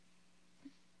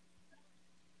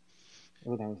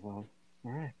Oh, that was loud.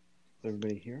 All right. Is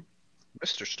everybody here?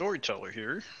 Mr. Storyteller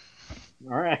here.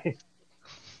 All right.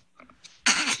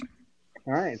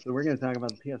 All right. So we're going to talk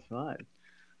about the PS5. All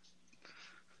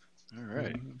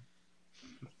right. Um,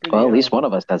 it's Well, pretty. at least one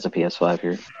of us has a PS5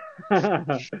 here.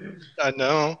 I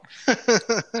know.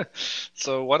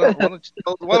 So why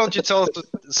don't you tell us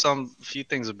some few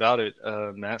things about it,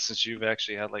 Matt? Since you've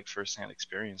actually had like firsthand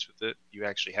experience with it, you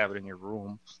actually have it in your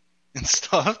room and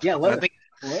stuff. Yeah. And I think,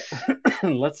 Let,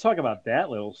 let's talk about that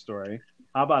little story.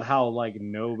 How about how like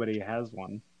nobody has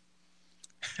one?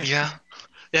 yeah,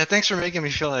 yeah. Thanks for making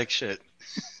me feel like shit.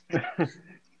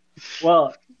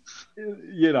 Well,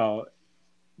 you know,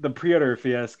 the pre-order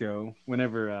fiasco.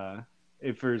 Whenever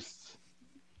it first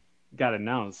got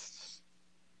announced,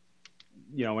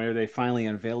 whenever they finally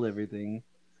unveiled everything,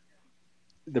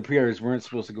 the pre-orders weren't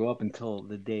supposed to go up until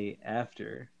the day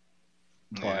after.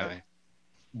 But Yeah,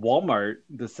 Walmart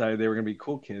decided they were gonna be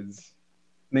cool kids.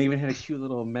 And they even had a cute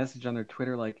little message on their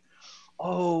Twitter like,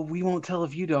 "Oh, we won't tell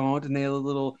if you don't," and they had a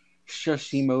little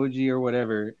shush emoji or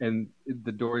whatever, and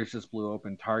the doors just blew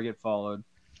open. Target followed,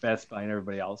 Best Buy, and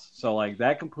everybody else. So like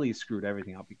that completely screwed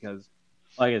everything up because,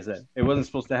 like I said, it wasn't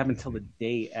supposed to happen until the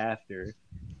day after,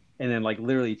 and then like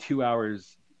literally 2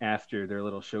 hours after their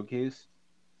little showcase,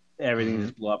 everything hmm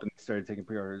just blew up and they started taking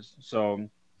pre-orders. So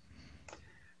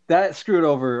that screwed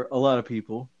over a lot of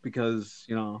people because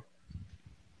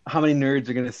how many nerds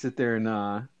are gonna sit there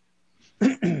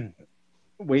and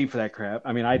wait for that crap?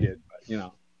 I mean, I did, but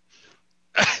well,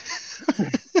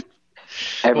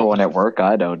 Everyone at work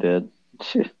I know did.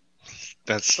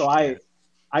 that's So yeah.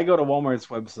 I go to Walmart's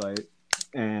website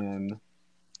and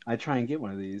I try and get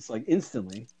one of these like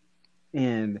instantly,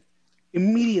 and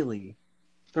immediately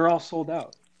they're all sold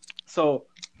out. So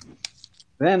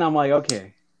then I'm like,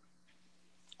 okay.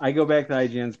 I go back to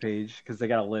IGN's page because they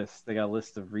got a list. They got a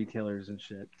list of retailers and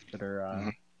shit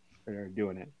Mhm. that are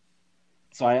doing it.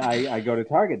 So I go to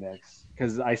Target next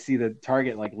because I see that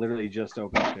Target like literally just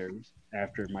opened up theirs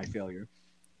after my failure,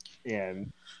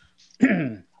 and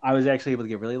I was actually able to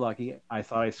get really lucky. I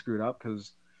thought I screwed up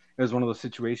because it was one of those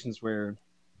situations where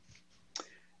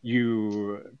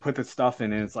you put the stuff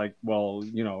in and it's like, well,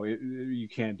 you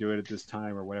can't do it at this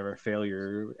time or whatever,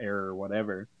 failure, error,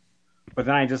 whatever. But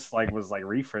then I just like was like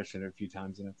refreshing it a few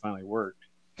times and it finally worked.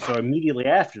 So immediately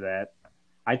after that,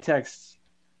 I text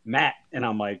Matt and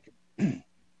I'm like,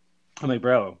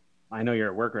 bro, I know you're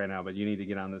at work right now, but you need to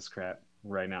get on this crap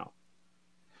right now.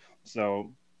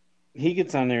 So he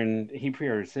gets on there and he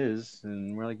pre-orders his,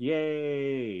 and we're like,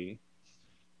 yay!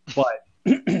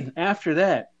 But after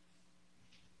that,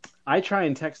 I try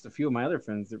and text a few of my other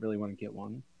friends that really want to get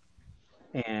one,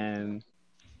 and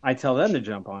I tell them to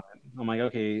jump on it. I'm like,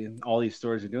 okay, all these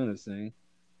stores are doing this thing,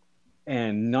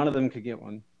 and none of them could get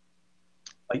one.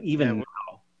 Like Yeah, even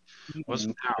now, even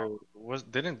wasn't now. there was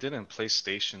didn't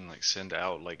PlayStation like send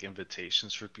out like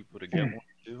invitations for people to get one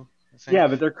too? I think. Yeah,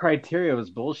 but their criteria was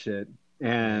bullshit,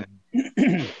 and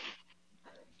Yeah.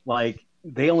 like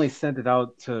they only sent it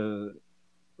out to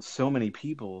so many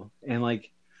people, and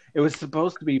like it was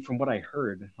supposed to be, from what I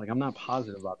heard, like I'm not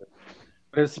positive about it,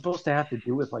 but it was supposed to have to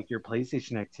do with like your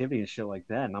PlayStation activity and shit like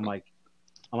that. And I'm like,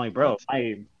 bro, What?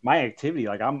 my activity,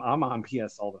 like I'm on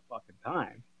PS all the fucking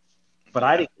time, but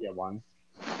I Yeah. didn't get one.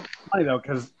 Funny though,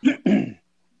 because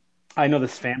I know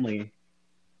this family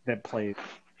that played,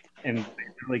 and they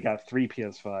really got three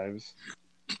PS5s.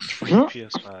 Three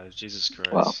PS5s. Jesus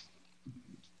Well, Christ.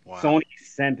 Wow. Sony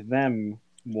sent them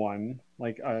one,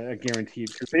 like a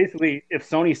guaranteed. Because basically, if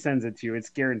Sony sends it to you, it's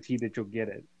guaranteed that you'll get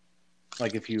it.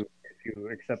 Like if you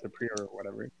accept the pre-order or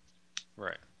whatever.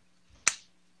 Right.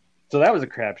 So that was a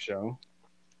crap show,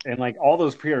 and like all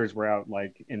those pre-orders were out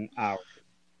like in hours.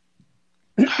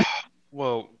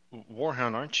 Well,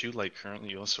 Warhound, aren't you like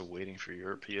currently also waiting for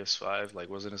your PS5? Like,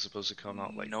 wasn't it supposed to come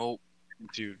out like Nope,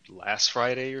 dude last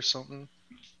Friday or something?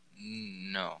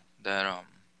 no.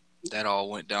 That all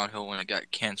went downhill when it got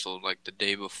canceled, like the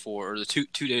day before or the two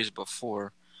days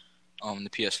before the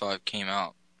PS5 came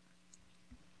out.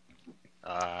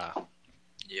 Ah,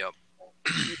 Yep.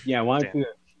 Yeah, damn.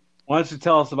 why don't you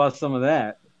tell us about some of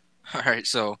that? All right,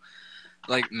 so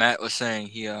like Matt was saying,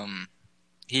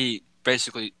 he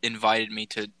basically invited me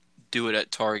to do it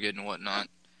at Target and whatnot.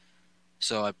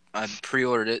 So I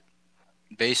pre-ordered it,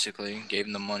 basically gave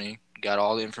him the money, got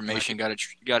all the Right. information, got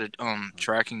a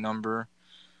tracking number.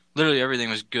 Literally everything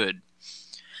was good.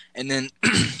 And then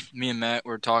me and Matt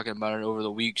were talking about it over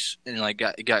the weeks, and like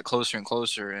it got closer and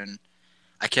closer, and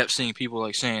I kept seeing people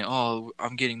like saying, "Oh,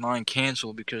 I'm getting mine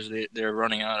canceled because they're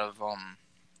running out of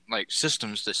like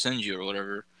systems to send you or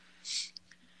whatever."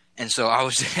 And so I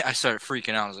started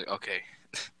freaking out. I was like, "Okay,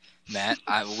 Matt,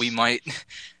 we might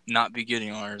not be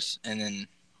getting ours. And then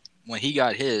when he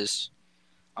got his,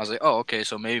 I was like, oh, okay,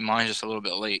 so maybe mine's just a little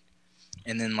bit late.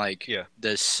 And then like Yeah.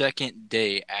 the second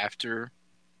day after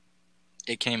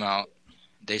it came out,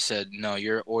 they said, no,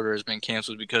 your order has been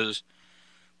canceled because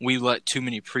we let too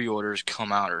many pre-orders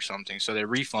come out or something. So they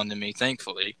refunded me,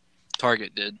 thankfully.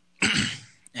 Target did.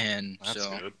 And That's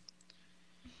so good.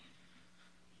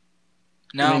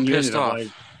 now And then I'm you pissed ended up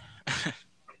off. like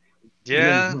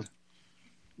Yeah.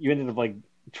 you ended up like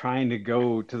trying to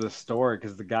go to the store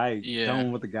because the guy Yeah.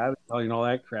 telling what the guy was telling you and all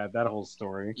that crap. That whole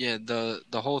story. Yeah, the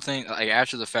whole thing, like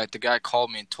after the fact, the guy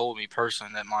called me and told me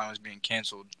personally that mine was being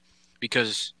canceled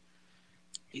because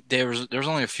there was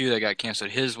only a few that got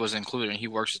canceled. His was included, and he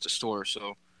works at the store,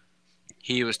 so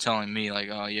he was telling me like,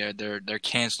 oh yeah, they're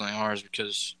canceling ours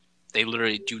because they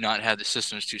literally do not have the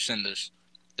systems to send us.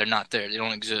 They're not there. They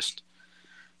don't exist.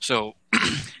 So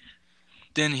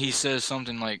then he says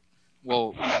something like,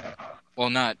 well,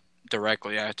 not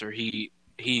directly after he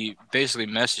basically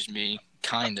messaged me,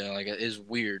 kinda like it is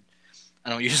weird. I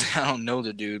don't know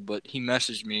the dude, but he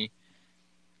messaged me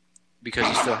because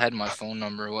he still had my phone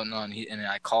number and whatnot, and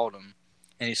I called him,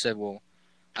 and he said, well,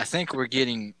 I think we're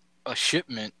getting a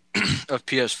shipment of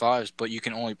PS5s, but you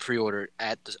can only pre-order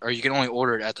it or you can only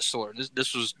order it at the store.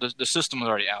 This was the system was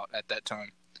already out at that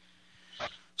time,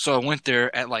 so I went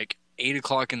there at like 8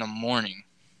 o'clock in the morning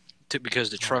because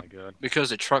the Oh truck my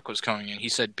God. was coming in. He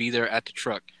said be there at the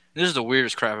truck. This is the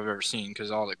weirdest crap I've ever seen because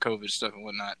all the COVID stuff and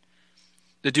whatnot.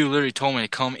 The dude literally told me to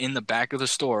come in the back of the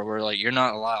store where like you're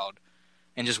not allowed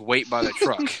and just wait by the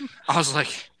truck. I was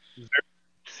like,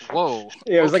 whoa,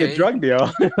 Yeah, it was like a okay. drug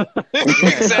deal.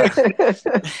 Exactly.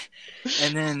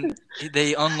 And then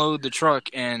they unload the truck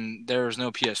and there was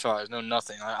no PS5s, no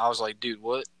nothing. I was like, dude,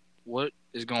 what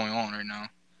is going on right now?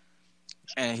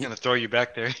 And He's gonna throw you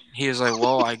back there. he was like,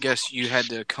 well, I guess you had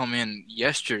to come in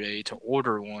yesterday to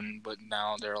order one, but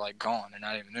now they're like gone. They're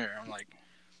not even there. I'm like,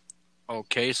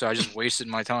 okay, so I just wasted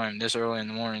my time this early in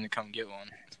the morning to come get one.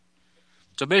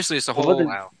 So basically, it's a Well, whole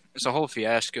Wow.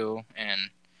 fiasco and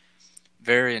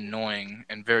very annoying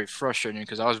and very frustrating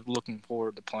because I was looking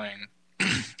forward to playing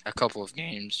a couple of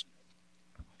games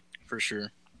for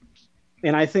sure.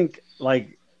 And I think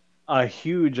like a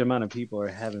huge amount of people are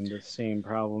having the same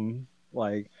problem.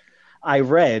 Like I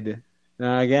read,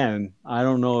 now again, I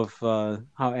don't know if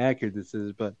how accurate this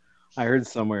is, but I heard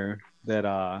somewhere that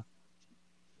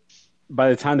by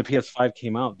the time the PS5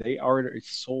 came out, they already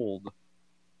sold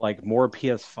like more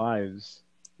PS5s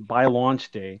by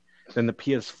launch day than the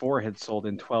PS4 had sold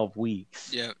in 12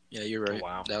 weeks. Yeah, you're right.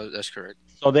 Wow. That's correct.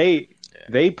 So they Yeah.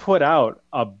 they put out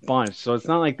a bunch. So it's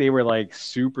not like they were like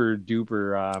super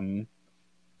duper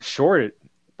short,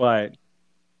 but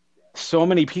so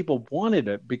many people wanted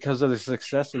it because of the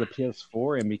success of the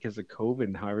PS4 and because of COVID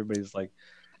and how everybody's like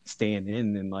staying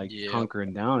in and like Yeah.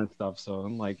 hunkering down and stuff. So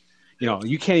I'm like, you Yep. know,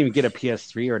 you can't even get a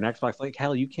PS3 or an Xbox. Like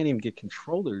hell, you can't even get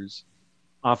controllers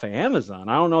off of Amazon.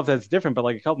 I don't know if that's different, but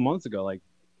like a couple months ago, like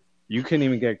you couldn't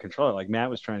even get a controller. Like Matt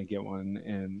was trying to get one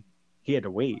and he had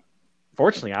to wait.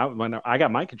 Fortunately, when I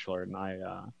got my controller and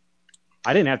I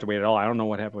didn't have to wait at all. I don't know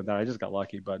what happened with that. I just got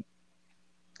lucky, but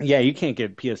yeah, you can't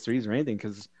get PS3s or anything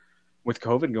because with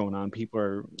COVID going on, people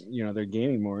are, you know, they're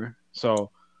gaming more. So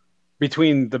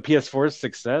between the PS4's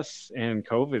success and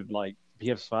COVID, like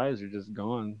PS5s are just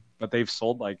gone. But they've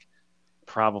sold like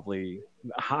probably,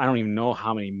 I don't even know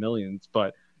how many millions,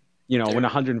 but you know, when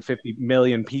 150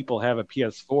 million people have a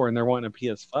PS4 and they're wanting a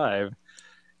PS5,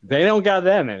 they don't got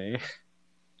that many.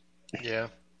 Yeah.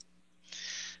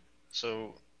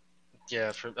 So,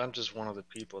 yeah, I'm just one of the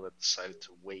people that decided to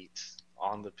wait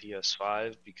on the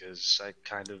PS5 because I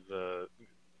kind of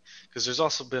because there's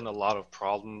also been a lot of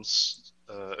problems,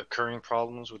 occurring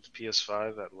problems with the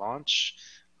PS5 at launch.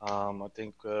 I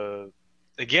think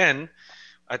again,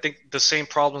 I think the same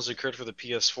problems occurred for the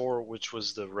PS4, which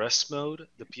was the rest mode.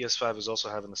 The PS5 is also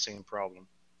having the same problem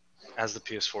as the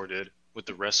PS4 did with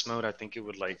the rest mode. I think it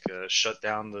would like shut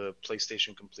down the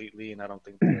PlayStation completely, and I don't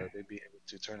think they'd be able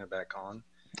to turn it back on.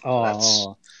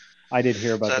 Oh, I did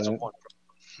hear So about that's that. one.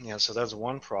 Yeah, so that's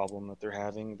one problem that they're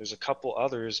having. There's a couple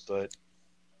others, but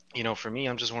you know, for me,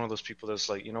 I'm just one of those people that's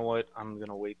like, you know what, I'm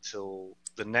gonna wait till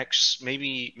the next,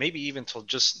 maybe even till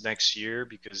just next year,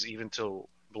 because even till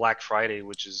Black Friday,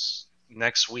 which is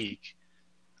next week,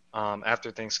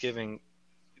 after Thanksgiving,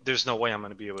 there's no way I'm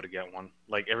gonna be able to get one.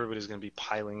 Like everybody's gonna be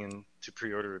piling in to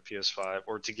pre-order a PS5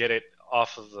 or to get it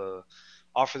off of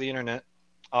the internet,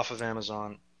 off of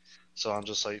Amazon. So I'm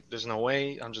just like, there's no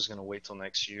way. I'm just gonna wait till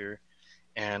next year,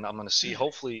 and I'm gonna see.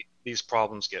 Hopefully, these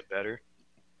problems get better,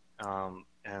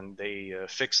 and they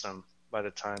fix them by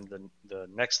the time the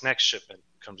next shipment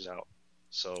comes out.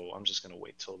 So I'm just gonna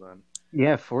wait till then.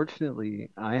 Yeah, fortunately,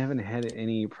 I haven't had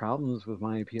any problems with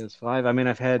my PS5. I mean,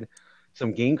 I've had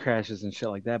some game crashes and shit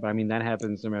like that, but I mean that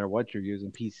happens no matter what you're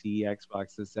using, PC,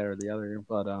 Xbox, this, that, or the other.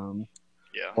 But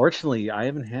Yeah. fortunately, I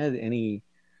haven't had any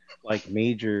like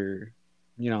major,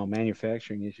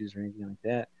 manufacturing issues or anything like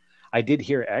that. I did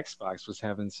hear Xbox was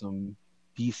having some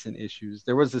decent issues.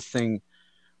 There was this thing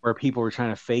where people were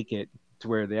trying to fake it to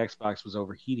where the Xbox was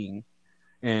overheating,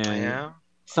 and Yeah.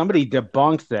 somebody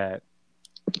debunked that.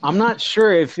 I'm not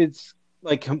sure if it's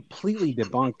like completely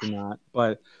debunked or not,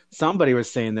 but somebody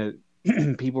was saying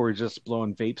that people were just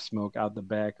blowing vape smoke out the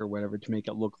back or whatever to make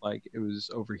it look like it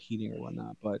was overheating or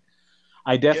whatnot. But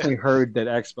I definitely heard that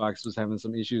Xbox was having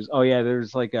some issues. Oh yeah,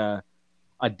 there's like a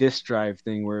disk drive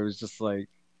thing where it was just like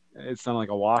it sounded like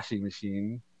a washing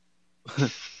machine.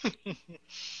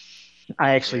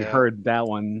 I actually Yeah. heard that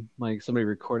one. Like somebody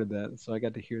recorded that, so I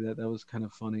got to hear that. That was kind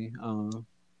of funny.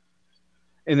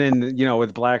 And then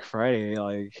with Black Friday,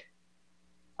 like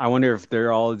I wonder if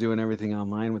they're all doing everything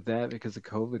online with that because of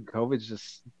COVID. COVID's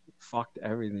just fucked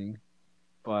everything.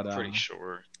 But Pretty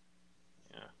sure.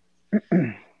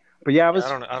 but yeah, I Yeah, was.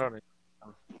 I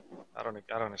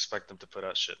don't expect them to put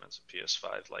out shipments of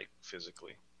PS5 like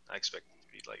physically. I expect it to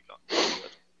be like on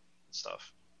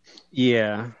stuff.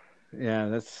 Yeah,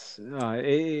 that's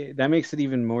that makes it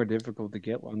even more difficult to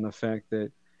get one. The fact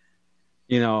that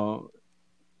you know,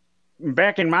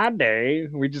 back in my day,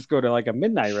 we just go to like a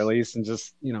midnight release and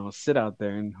just sit out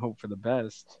there and hope for the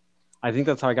best. I think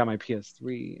that's how I got my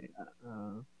PS3.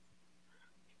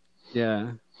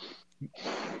 Yeah,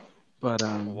 but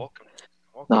Welcome.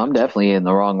 No, I'm definitely in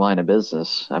the wrong line of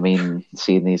business. I mean,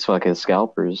 seeing these fucking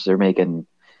scalpers, they're making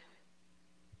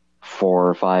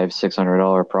 $400, $500,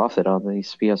 $600 profit on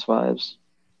these PS5s.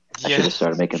 I should have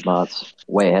started making bots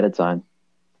way ahead of time.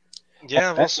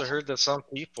 Yeah, I've also heard that some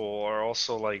people are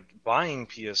also like buying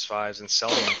PS5s and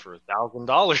selling them for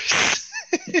 $1,000.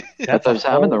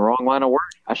 I'm in the wrong line of work.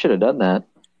 I should have done that.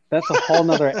 That's a whole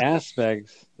nother aspect.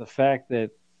 The fact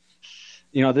that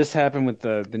this happened with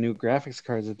the new graphics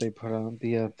cards that they put out,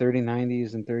 the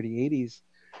 3090s and 3080s.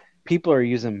 People are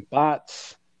using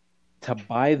bots to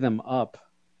buy them up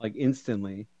like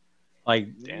instantly, like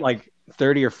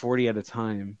 30 or 40 at a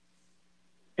time.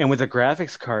 And with the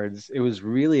graphics cards, it was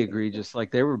really egregious.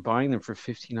 Like they were buying them for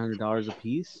 $1,500 a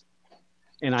piece,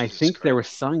 and I think they were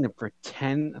selling them for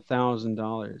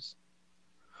 $10,000.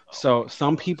 So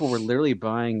some people were literally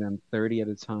buying them 30 at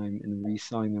a time and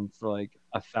reselling them for like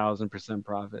 1,000%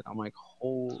 profit. I'm like,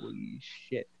 holy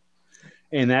shit!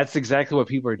 And that's exactly what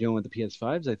people are doing with the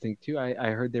PS5s. I think too. I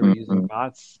heard they were using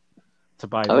bots to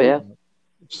buy. Oh yeah,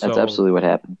 that's absolutely what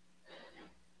happened.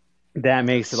 That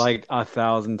makes it like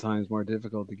 1,000 times more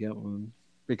difficult to get one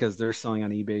because they're selling on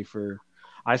eBay for.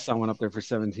 I saw one up there for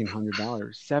 $1,700.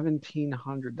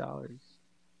 $1,700.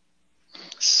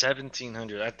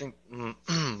 1,700. I think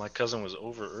my cousin was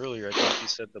over earlier. I think he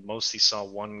said the most he saw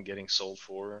one getting sold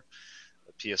for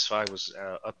a PS5 was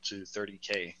up to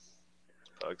 30K.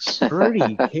 Bugs.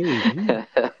 30K.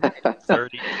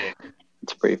 30K.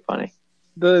 It's pretty funny.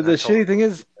 The shitty thing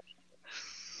is,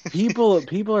 people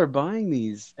are buying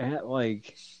these at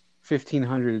like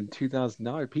 $1,500,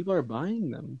 $2,000. People are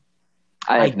buying them.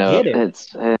 I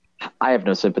have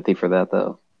no sympathy for that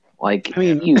though. Like, I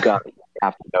mean, you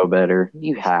have to know better.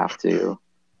 You have to.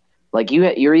 Like,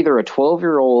 you're either a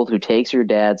 12-year-old who takes your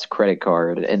dad's credit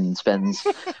card and spends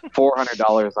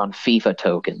 $400 on FIFA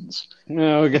tokens.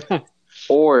 Oh god.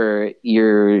 Or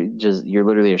you're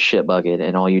literally a shit bucket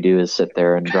and all you do is sit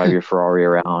there and drive your Ferrari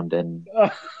around and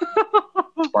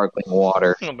sparkling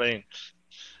water. Oh man.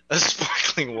 That's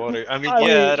sparkling water. I mean,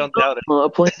 I don't doubt it. A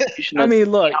PlayStation. I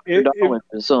mean, look,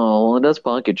 that's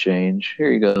pocket change. Here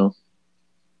you go.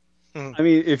 I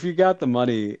mean, if you got the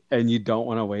money and you don't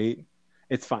want to wait,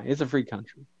 it's fine. It's a free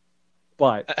country.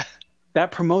 But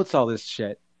that promotes all this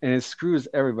shit and it screws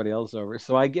everybody else over.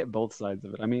 So I get both sides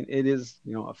of it. I mean, it is,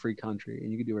 a free country and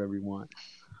you can do whatever you want.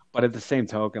 But at the same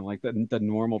token, like the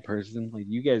normal person, like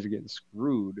you guys are getting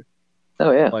screwed.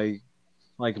 Oh yeah.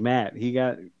 Like Matt, he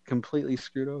got completely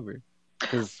screwed over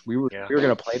because we were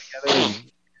gonna play together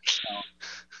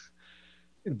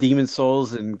and Demon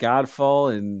Souls and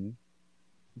Godfall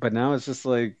but now it's just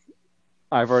like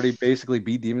I've already basically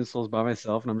beat Demon Souls by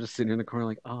myself and I'm just sitting here in the corner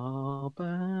like all by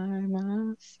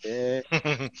myself.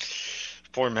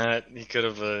 Poor Matt, he could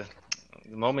have the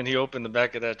moment he opened the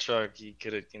back of that truck, he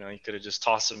could have just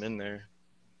tossed him in there.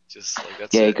 Just like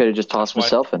that's he could have just tossed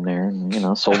himself in there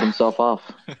and sold himself off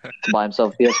to buy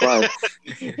himself a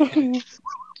PS5.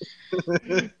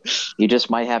 You just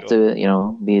might have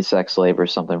to, be a sex slave or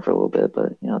something for a little bit,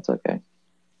 but it's okay.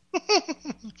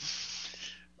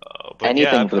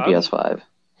 anything for the PS5.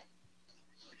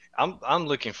 I'm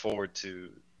looking forward to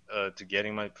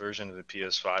getting my version of the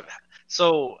PS5.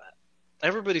 So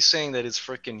everybody's saying that it's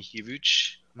freaking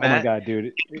huge. Matt, oh my god,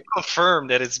 dude! Confirm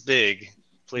that it's big,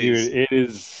 please. Dude, it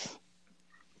is.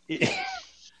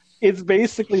 It's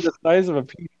basically the size of a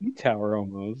PC tower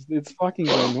almost. It's fucking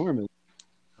enormous.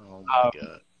 Oh my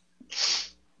god.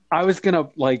 I was gonna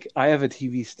I have a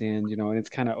TV stand, and it's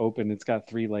kind of open. It's got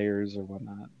 3 layers or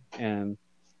whatnot, and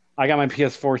I got my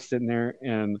PS4 sitting there,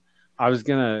 and I was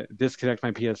gonna disconnect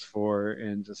my PS4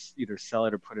 and just either sell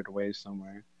it or put it away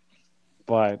somewhere.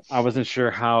 But I wasn't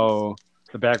sure how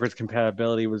the backwards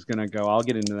compatibility was gonna go. I'll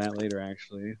get into that later.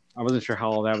 Actually, I wasn't sure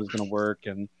how all that was gonna work,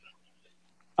 and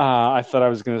I thought I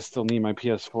was gonna still need my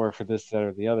PS4 for this, that,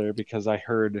 or the other because I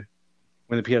heard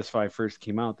when the PS5 first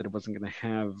came out that it wasn't gonna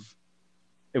have.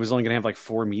 It was only gonna have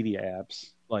 4 media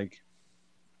apps. It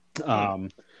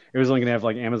was only gonna have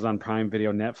Amazon Prime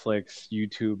Video, Netflix,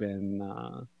 YouTube,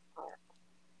 and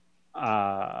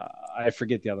I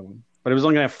forget the other one. But it was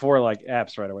only gonna have 4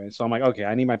 apps right away. So I'm like, okay,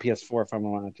 I need my PS4 if I'm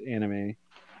gonna watch anime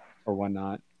or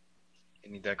whatnot.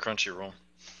 You need that Crunchyroll.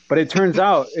 But it turns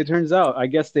out, I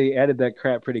guess they added that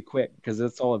crap pretty quick because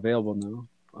it's all available now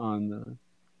on the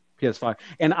PS5.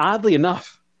 And oddly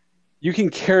enough, you can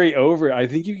carry over. I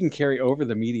think you can carry over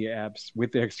the media apps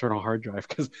with the external hard drive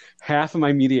because half of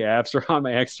my media apps are on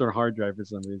my external hard drive for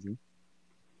some reason.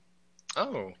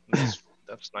 Oh,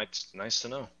 that's nice to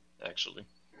know, actually.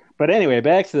 But anyway,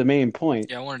 back to the main point.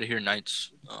 Yeah, I wanted to hear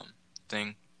Knight's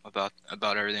thing about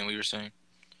everything we were saying.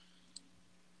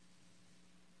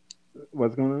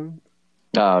 What's going on?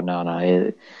 Oh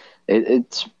no,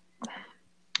 it's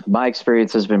my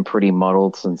experience has been pretty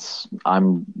muddled since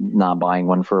I'm not buying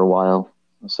one for a while.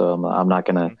 So I'm not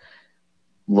gonna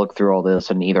look through all this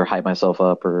and either hype myself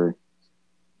up or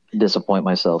disappoint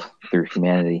myself through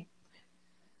humanity,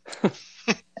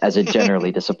 as it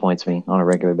generally disappoints me on a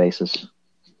regular basis.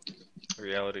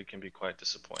 Reality can be quite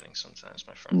disappointing sometimes,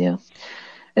 my friend. Yeah,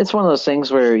 it's one of those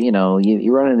things where you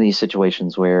run into these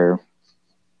situations where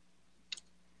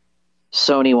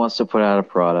Sony wants to put out a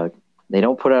product. They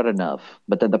don't put out enough,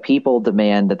 but then the people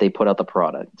demand that they put out the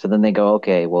product. So then they go,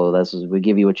 okay, well, we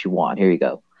give you what you want. Here you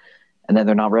go. And then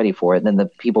they're not ready for it. And then the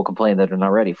people complain that they're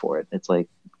not ready for it. It's like,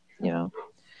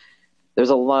 there's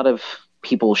a lot of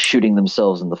people shooting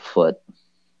themselves in the foot,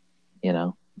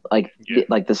 like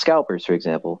the scalpers, for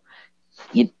example.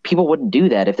 People wouldn't do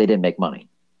that if they didn't make money.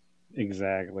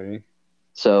 Exactly.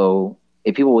 So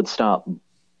if people would stop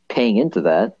paying into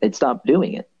that, they'd stop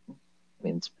doing it. I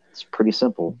mean, it's pretty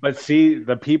simple. But see,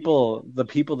 the people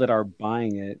that are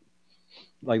buying it,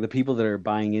 the people that are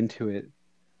buying into it,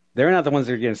 they're not the ones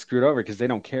that are getting screwed over because they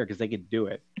don't care because they can do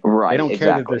it. Right. They don't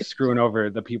care that they're screwing over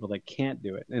the people that can't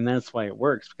do it. And that's why it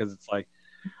works because it's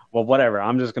well, whatever.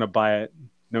 I'm just going to buy it.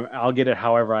 No, I'll get it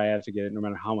however I have to get it, no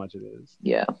matter how much it is.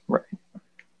 Yeah, right.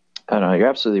 I know, you're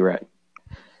absolutely right.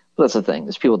 But that's the thing,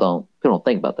 is people don't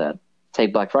think about that.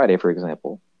 Take Black Friday, for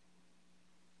example.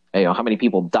 How many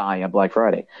people die on Black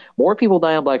Friday? More people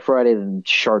die on Black Friday than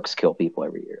sharks kill people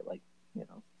every year.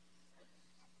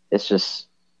 It's just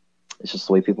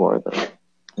the way people are, though.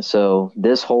 So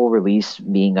this whole release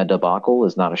being a debacle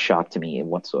is not a shock to me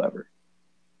whatsoever.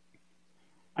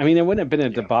 I mean, it wouldn't have been a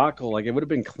debacle. It would have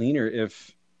been cleaner if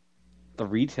the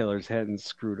retailers hadn't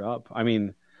screwed up. I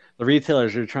mean, the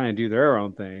retailers are trying to do their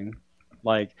own thing.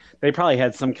 They probably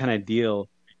had some kind of deal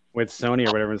with Sony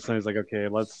or whatever, and Sony's like, okay,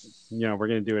 let's, we're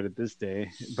going to do it at this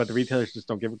day. But the retailers just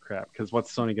don't give a crap because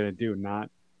what's Sony going to do? Not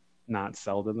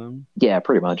sell to them? Yeah,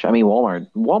 pretty much. I mean,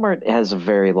 Walmart has a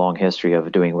very long history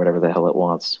of doing whatever the hell it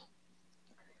wants.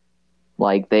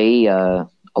 They, a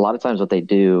lot of times what they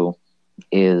do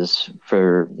is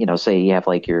for, say you have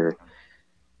your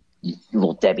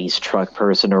little Debbie's truck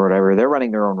person or whatever, they're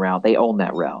running their own route. They own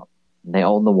that route. They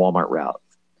own the Walmart route.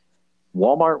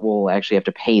 Walmart will actually have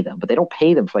to pay them, but they don't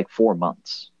pay them for 4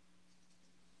 months.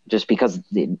 Just because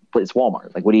it's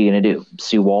Walmart. What are you going to do?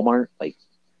 Sue Walmart?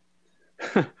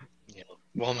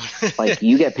 Walmart.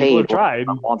 You get paid.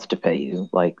 Walmart wants to pay you.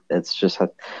 That's just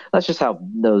how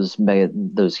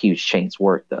those huge chains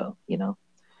work, though.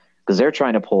 Because they're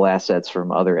trying to pull assets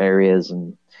from other areas,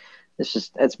 and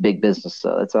that's big business.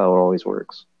 So that's how it always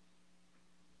works.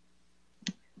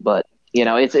 But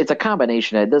it's a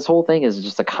combination. This whole thing is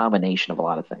just a combination of a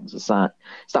lot of things. It's not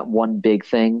one big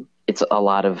thing. It's a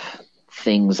lot of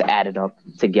things added up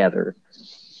together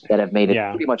that have made it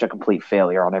pretty much a complete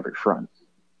failure on every front.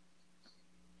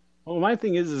 Well, my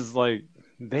thing is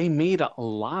they made a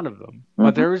lot of them,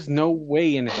 but there is no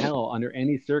way in hell under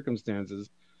any circumstances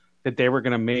that they were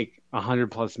going to make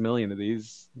 100+ million of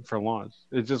these for launch.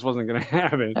 It just wasn't going to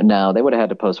happen. No, they would have had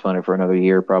to postpone it for another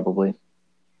year probably.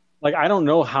 Like, I don't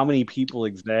know how many people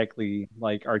exactly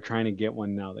like are trying to get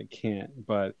one now that can't,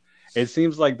 but it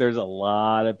seems like there's a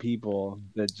lot of people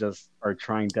that just are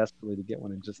trying desperately to get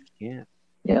one and just can't.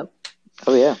 Yep.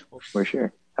 Oh yeah, for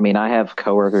sure. I mean, I have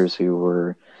coworkers who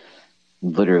were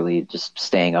literally just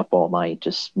staying up all night,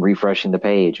 just refreshing the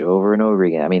page over and over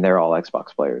again. I mean, they're all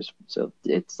Xbox players, so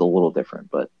it's a little different,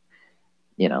 but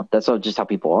that's just how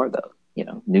people are, though.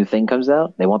 New thing comes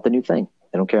out, they want the new thing.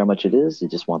 They don't care how much it is, they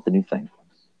just want the new thing.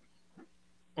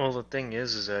 Well, the thing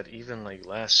is that even like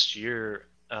last year,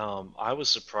 I was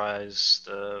surprised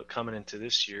coming into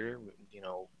this year,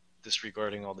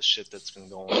 disregarding all the shit that's been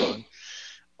going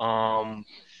on,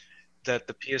 that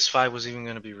the PS5 was even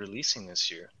going to be releasing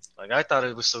this year. Like, I thought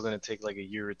it was still going to take like a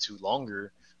year or two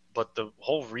longer, but the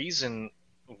whole reason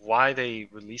why they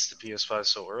released the PS5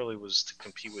 so early was to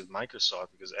compete with Microsoft,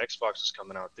 because Xbox was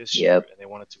coming out this year and they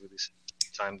wanted to release it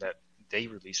at the time that they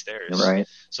released theirs. Right.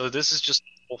 So this is just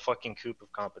a whole fucking coup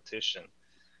of competition.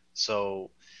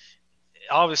 So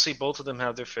obviously both of them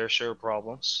have their fair share of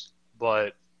problems,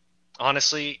 but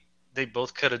honestly, they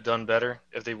both could have done better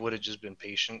if they would have just been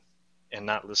patient and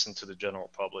not listen to the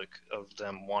general public of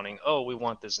them wanting, oh, we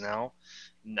want this now.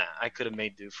 Nah, I could have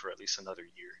made do for at least another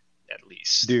year, at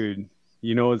least. Dude,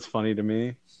 you know what's funny to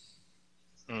me?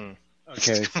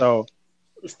 Okay, so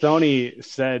Sony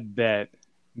said that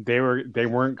they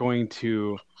weren't going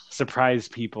to surprise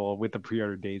people with the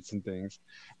pre-order dates and things,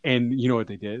 and you know what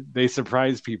they did? They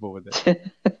surprised people with it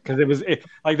because they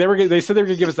said they were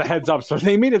gonna give us a heads up, so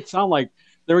they made it sound like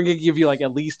they were gonna give you like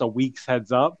at least a week's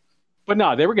heads up. But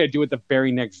no, they were going to do it the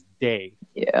very next day.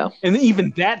 Yeah. And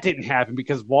even that didn't happen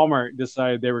because Walmart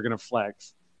decided they were going to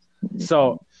flex.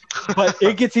 So, but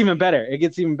it gets even better. It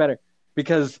gets even better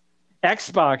because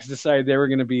Xbox decided they were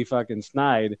going to be fucking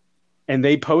snide, and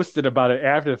they posted about it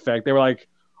after the fact. They were like,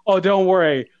 oh, don't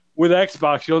worry. With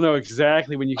Xbox, you'll know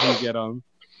exactly when you can get them.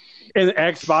 And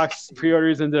Xbox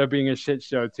pre-orders ended up being a shit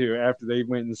show, too, after they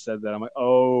went and said that.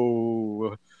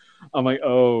 I'm like,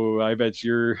 I bet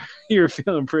you're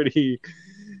feeling pretty,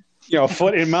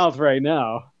 foot in mouth right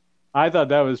now. I thought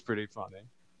that was pretty funny.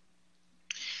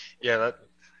 Yeah,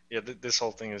 this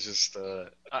whole thing is just,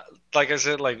 like I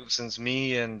said, like since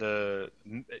me and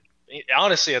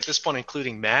honestly at this point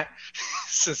including Matt,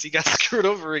 since he got screwed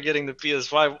over in getting the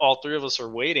PS5, all three of us are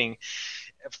waiting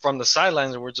from the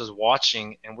sidelines and we're just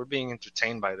watching and we're being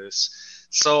entertained by this.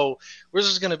 So we're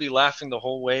just gonna be laughing the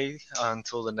whole way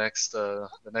until the next edition of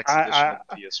the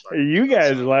PS5. You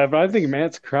guys laugh. I think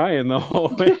Matt's crying the whole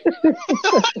way.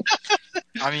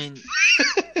 I mean,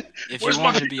 if you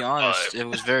want me to be honest, it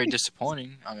was very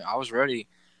disappointing. I mean, I was ready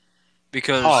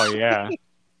because. Oh yeah,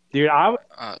 dude.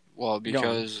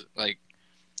 Because like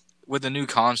with the new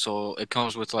console, it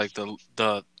comes with like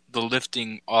the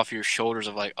lifting off your shoulders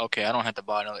of like, okay, I don't have to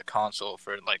buy another console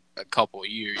for like a couple of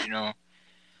years,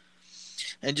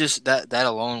 And just that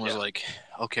alone was like,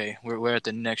 okay, we're at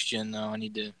the next gen now. I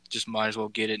need to just might as well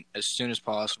get it as soon as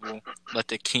possible. Let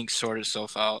the kinks sort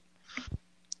itself out.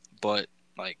 But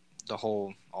like the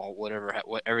whole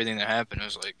everything that happened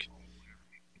was like,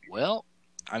 well,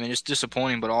 I mean it's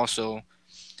disappointing, but also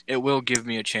it will give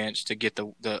me a chance to get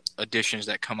the additions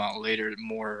that come out later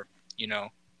more,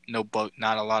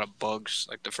 not a lot of bugs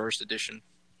like the first edition.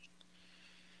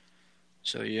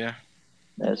 So yeah,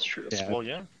 that's true. Yeah. Well,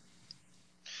 yeah.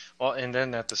 Well, and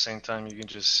then at the same time, you can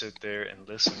just sit there and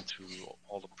listen to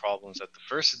all the problems that the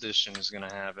first edition is going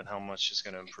to have and how much it's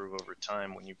going to improve over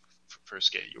time when you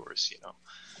first get yours,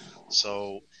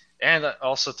 So, and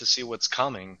also to see what's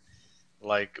coming.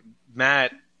 Like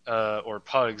Matt or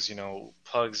Pugs,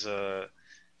 Pugs,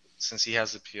 since he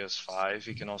has the PS5,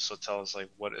 he can also tell us like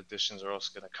what editions are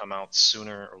also going to come out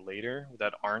sooner or later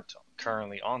that aren't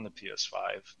currently on the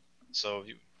PS5. So,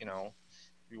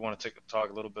 you want to talk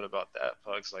a little bit about that,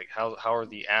 Pugs? Like, how are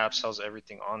the apps? How's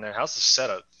everything on there? How's the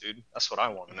setup, dude? That's what I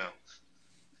want to know.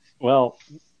 Well,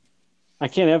 I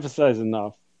can't emphasize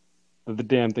enough that the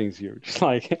damn thing's huge.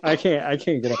 Like, I can't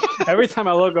get it. Every time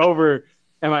I look over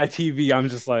at my TV, I'm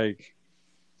just like,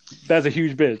 that's a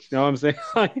huge bitch. You know what I'm saying?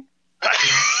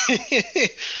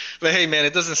 But hey, man,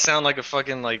 it doesn't sound like a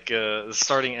fucking the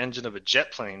starting engine of a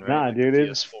jet plane, right? Nah, like dude,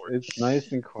 it's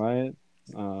nice and quiet.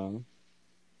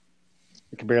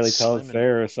 I can barely tell it's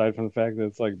there, aside from the fact that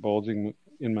it's like bulging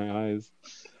in my eyes.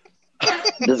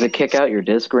 Does it kick out your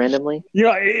disc randomly?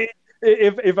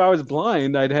 If I was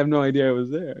blind, I'd have no idea it was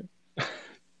there.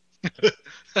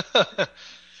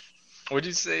 What'd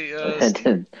you say?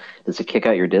 Does it kick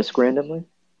out your disc randomly,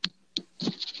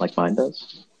 like mine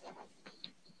does?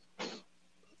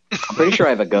 I'm pretty sure I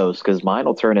have a ghost because mine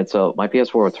will turn itself. My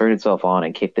PS4 will turn itself on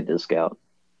and kick the disc out.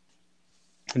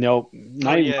 Nope,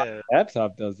 my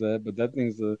laptop does that, but that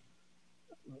thing's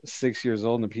 6 years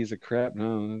old and a piece of crap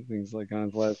now. That thing's like on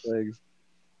its last legs.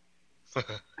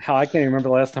 Hell, I can't even remember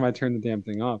the last time I turned the damn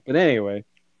thing off. But anyway,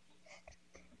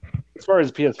 as far as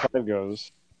PS5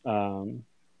 goes,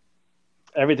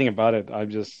 everything about it, I'm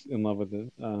just in love with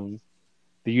it.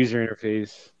 The user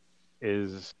interface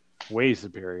is way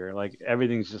superior. Like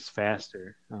everything's just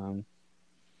faster.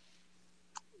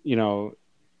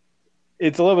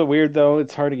 It's a little bit weird though.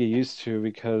 It's hard to get used to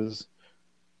because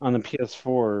on the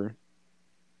PS4,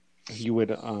 you would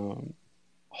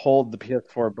hold the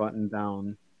PS4 button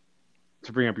down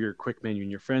to bring up your quick menu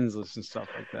and your friends list and stuff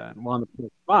like that. And while on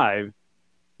the PS5,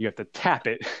 you have to tap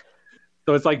it.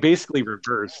 So it's like basically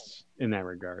reversed in that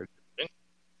regard.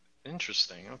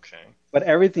 Interesting. Okay. But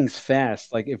everything's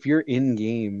fast. Like if you're in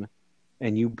game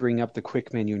and you bring up the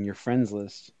quick menu in your friends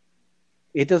list,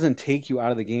 it doesn't take you out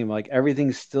of the game. Like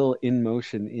everything's still in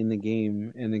motion in the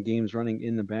game and the game's running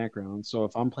in the background. So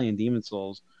if I'm playing Demon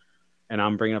Souls and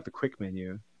I'm bringing up the quick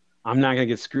menu, I'm not going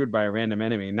to get screwed by a random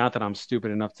enemy. Not that I'm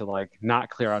stupid enough to like not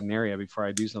clear out an area before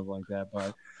I do something like that,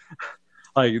 but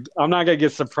like I'm not going to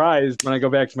get surprised when I go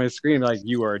back to my screen like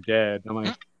you are dead. I'm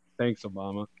like, thanks,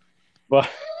 Obama. But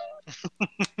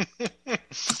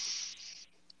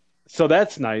so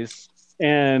that's nice.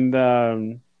 And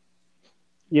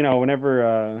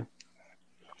whenever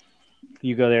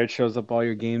you go there, it shows up all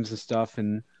your games and stuff,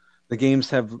 and the games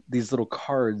have these little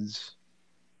cards,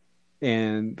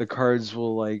 and the cards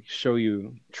will like show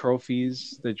you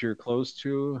trophies that you're close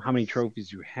to, how many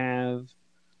trophies you have,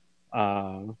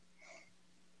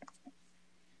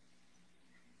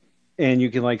 and you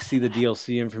can like see the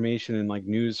DLC information and like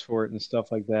news for it and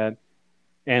stuff like that.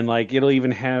 And like it'll even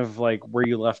have like where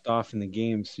you left off in the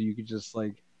game, so you could just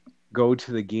like go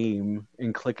to the game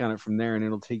and click on it from there, and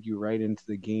it'll take you right into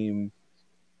the game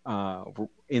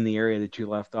in the area that you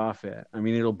left off at. I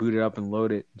mean, it'll boot it up and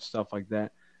load it and stuff like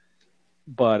that.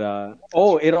 But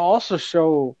it'll also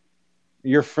show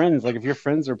your friends, like if your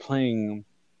friends are playing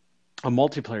a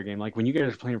multiplayer game, like when you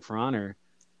guys are playing For Honor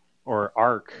or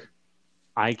Ark,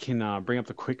 I can bring up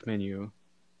the quick menu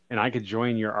and I could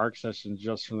join your Ark session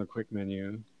just from the quick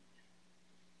menu.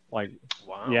 Like,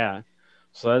 wow. Yeah.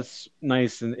 So that's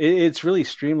nice. And it's really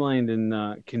streamlined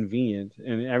and convenient,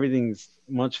 and everything's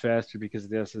much faster because of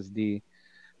the SSD.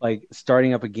 Like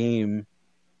starting up a game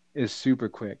is super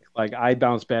quick. Like I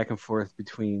bounce back and forth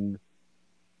between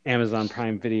Amazon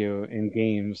Prime Video and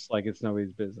games like it's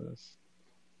nobody's business.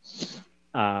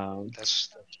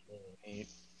 That's really neat.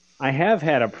 I have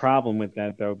had a problem with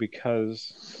that though,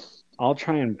 because I'll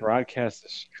try and broadcast a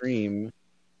stream,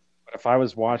 but if I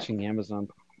was watching Amazon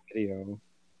Prime Video,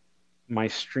 my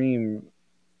stream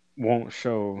won't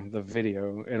show the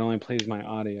video. It only plays my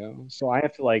audio. So I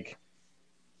have to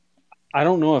I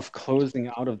don't know if closing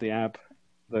out of the app,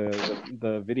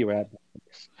 the video app,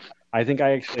 I think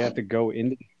I actually have to go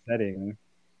into the setting,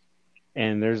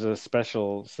 and there's a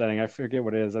special setting. I forget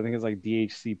what it is. I think it's like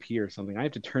DHCP or something. I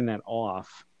have to turn that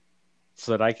off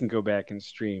so that I can go back and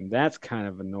stream. That's kind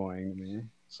of annoying to me.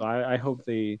 So I hope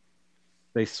they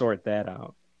sort that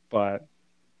out. But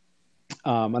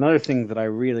another thing that I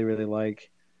really, really like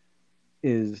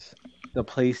is the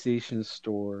PlayStation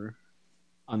Store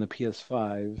on the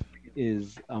PS5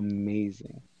 is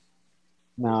amazing.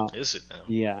 Now, is it now?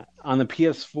 Yeah, on the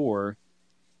PS4,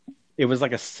 it was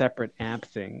like a separate app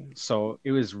thing, so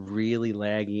it was really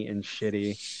laggy and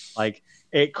shitty. Like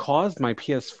it caused my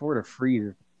PS4 to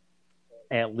freeze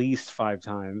at least 5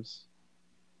 times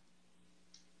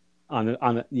on the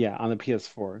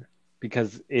PS4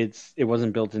 because it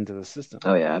wasn't built into the system.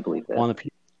 Oh yeah, I believe that. On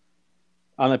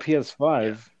the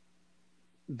PS5,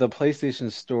 the PlayStation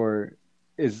Store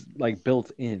is like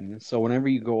built in, so whenever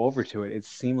you go over to it, it's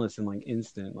seamless and like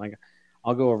instant. Like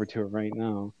I'll go over to it right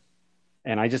now,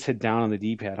 and I just hit down on the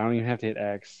D-pad. I don't even have to hit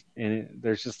X, and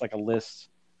there's just like a list,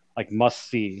 like must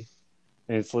see,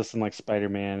 and it's listing like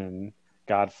Spider-Man and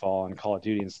Godfall and Call of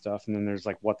Duty and stuff. And then there's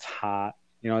like what's hot.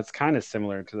 It's kind of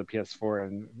similar to the PS4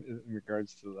 in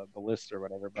regards to the list or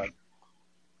whatever, but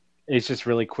it's just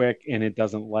really quick and it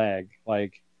doesn't lag.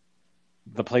 Like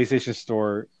the PlayStation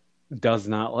Store does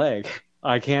not lag.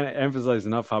 I can't emphasize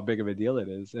enough how big of a deal it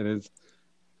is, and it's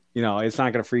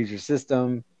not going to freeze your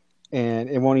system, and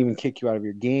it won't even kick you out of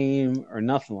your game or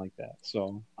nothing like that.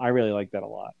 So I really like that a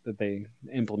lot, that they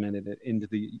implemented it into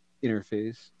the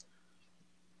interface.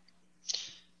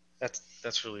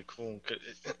 That's really cool.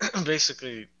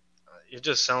 Basically, it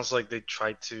just sounds like they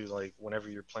try to, like, whenever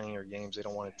you're playing your games, they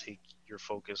don't want to take your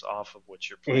focus off of what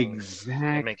you're playing and make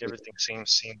Exactly. everything seem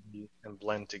seamless and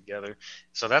blend together.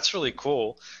 So that's really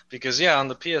cool because yeah, on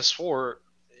the PS4,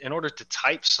 in order to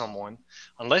type someone,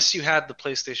 unless you had the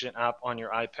PlayStation app on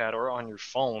your iPad or on your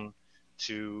phone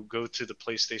to go to the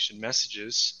PlayStation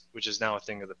messages, which is now a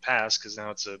thing of the past because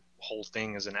now it's a whole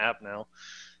thing as an app now.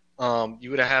 You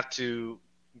would have to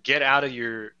get out of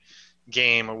your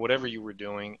game or whatever you were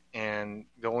doing and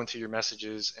go into your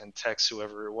messages and text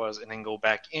whoever it was and then go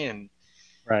back in.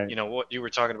 Right. You know what you were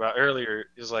talking about earlier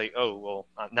is like, oh well,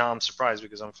 now I'm surprised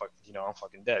because I'm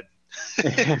fucking dead,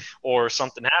 or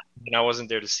something happened and I wasn't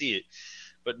there to see it.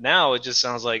 But now it just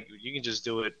sounds like you can just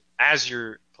do it as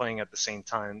you're playing at the same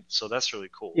time. So that's really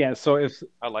cool. Yeah. So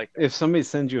I like that. if somebody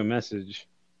sends you a message,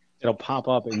 it'll pop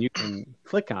up and you can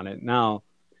click on it. Now,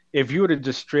 if you were to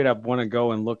just straight up want to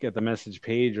go and look at the message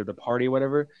page or the party, or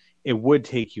whatever, it would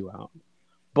take you out.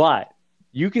 But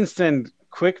you can send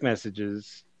quick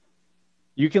messages.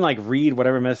 You can like read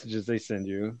whatever messages they send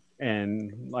you,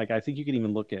 and like I think you can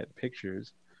even look at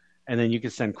pictures, and then you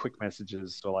can send quick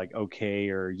messages, so like okay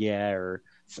or yeah or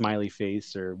smiley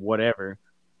face or whatever.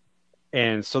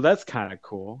 And so that's kind of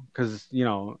cool because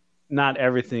not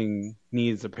everything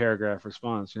needs a paragraph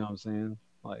response. You know what I'm saying?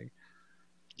 Like,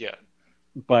 Yeah.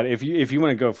 but if you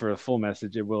want to go for a full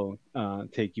message, it will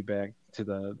take you back to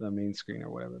the main screen or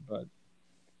whatever. But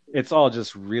it's all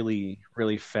just really,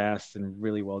 really fast and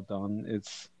really well done.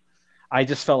 I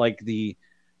just felt like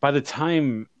by the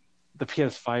time the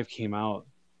PS5 came out,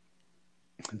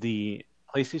 the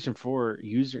PlayStation 4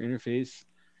 user interface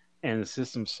and the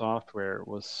system software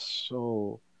was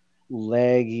so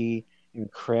laggy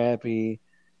and crappy.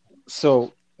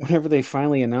 So whenever they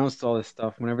finally announced all this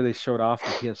stuff, whenever they showed off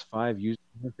the PS5 user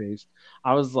interface,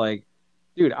 I was like,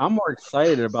 dude, I'm more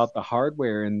excited about the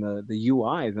hardware and the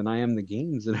UI than I am the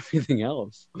games and everything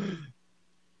else.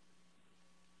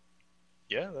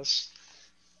 Yeah,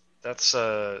 that's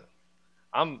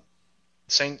I'm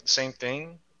same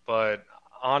thing, but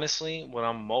honestly, what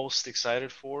I'm most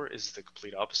excited for is the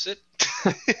complete opposite.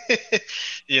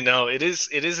 It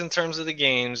is in terms of the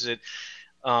games.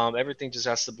 Everything just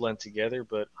has to blend together,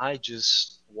 but I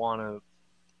just want to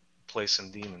play some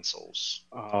Demon Souls.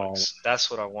 Oh, That's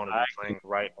what I want to be playing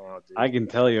right now, dude. I can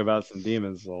tell you about some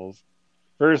Demon Souls.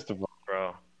 First of all,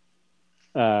 Bro,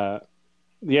 the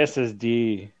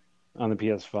SSD on the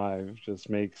PS5 just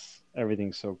makes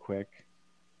everything so quick.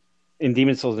 In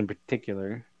Demon Souls in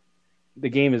particular, the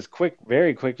game is quick,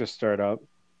 very quick to start up,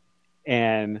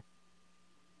 and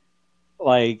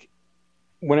like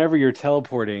whenever you're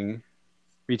teleporting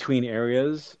between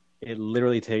areas, it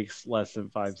literally takes less than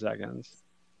 5 seconds.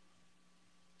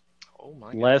 oh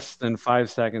my God. Less than 5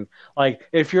 seconds. Like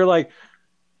if you're like,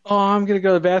 oh, I'm gonna go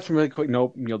to the bathroom really quick.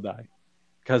 Nope, you'll die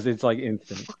because it's like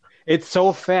instant. It's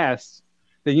so fast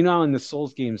that in the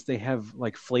Souls games they have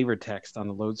like flavor text on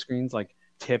the load screens, like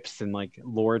tips and like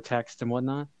lore text and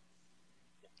whatnot.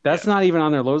 That's not even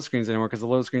on their load screens anymore because the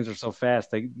load screens are so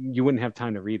fast you wouldn't have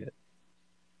time to read it.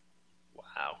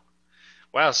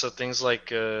 Wow. So things like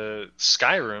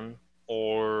Skyrim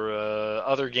or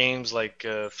other games like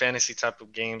fantasy type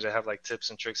of games that have like tips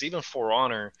and tricks, even For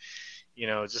Honor,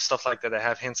 just stuff like that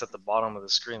have hints at the bottom of the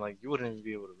screen. Like you wouldn't even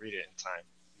be able to read it in time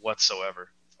whatsoever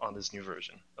on this new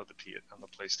version of on the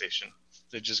PlayStation.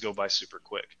 They just go by super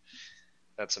quick.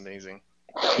 That's amazing.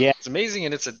 Yeah, it's amazing,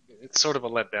 and it's sort of a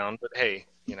letdown. But hey,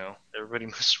 everybody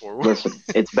moves forward. Listen,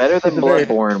 it's better than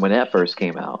Bloodborne when that first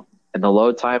came out. And the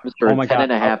load times were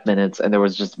 10.5 minutes, and there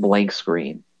was just blank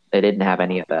screen. They didn't have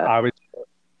any of that.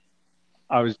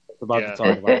 I was about to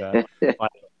talk about that.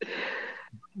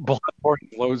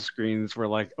 Bloodborne load screens were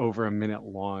like over a minute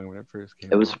long when it first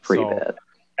came out. It was pretty bad.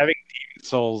 Having Demon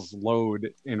Souls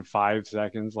load in 5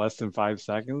 seconds, less than 5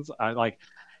 seconds,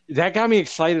 that got me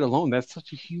excited alone. That's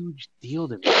such a huge deal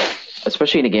to me.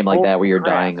 Especially in a game like that where you're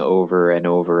dying over and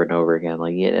over and over again.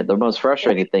 Like the most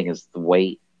frustrating thing is the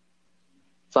wait.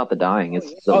 It's not the dying. It's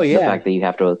the fact that you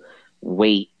have to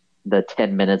wait the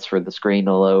 10 minutes for the screen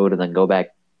to load and then go back,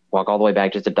 walk all the way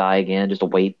back just to die again, just to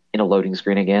wait in a loading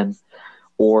screen again.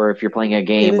 Or if you're playing a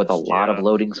game with a lot of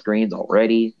loading screens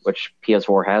already, which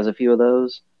PS4 has a few of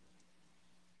those.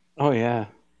 Oh, yeah.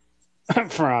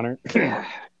 For Honor. No.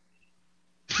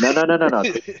 They're not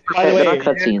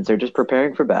cutscenes. They're just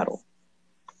preparing for battle.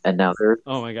 And now they're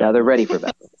ready for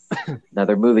battle. Now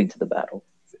they're moving to the battle.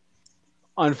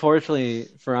 Unfortunately,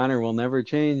 For Honor will never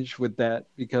change with that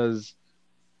because,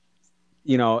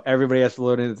 everybody has to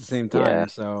load in at the same time. Yeah.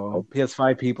 So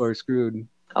PS5 people are screwed.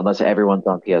 Unless everyone's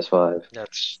on PS5.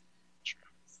 That's true.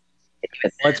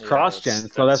 Well, it's cross-gen,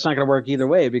 so that's not going to work either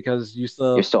way because you're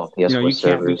still on PS4 you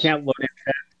servers. can't load into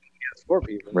PS4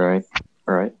 people. Right.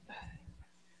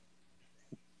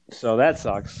 So that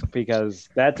sucks because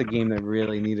that's a game that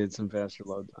really needed some faster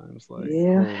load times. Like,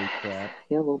 holy crap!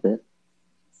 Yeah, a little bit.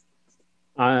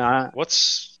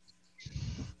 What's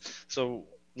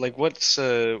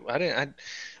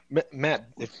Matt?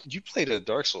 If you played a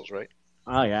Dark Souls, right?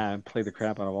 Oh yeah, I played the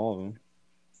crap out of all of them.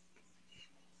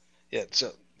 Yeah.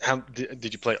 So how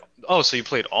did you play? Oh, so you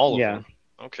played all of them?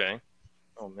 Okay.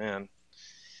 Oh man.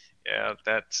 Yeah.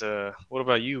 That. What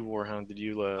about you, Warhound? Did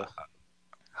you?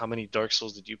 How many Dark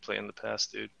Souls did you play in the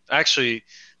past, dude? Actually,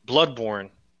 Bloodborne.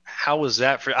 How was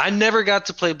that for? I never got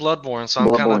to play Bloodborne, so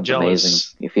I'm kind of jealous.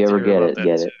 Amazing. If you ever get it,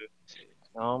 get it.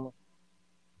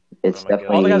 It's definitely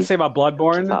all I gotta say about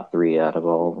Bloodborne. Top 3 out of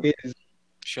all. Is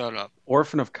Shut up.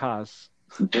 Orphan of Kos.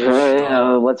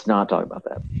 Let's not talk about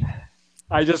that.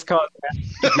 I just caught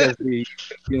PTSD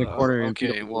in the corner.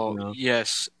 Okay, well,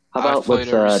 yes. How about I've played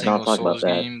every single not Souls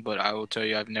game, but I will tell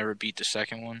you I've never beat the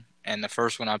second one. And the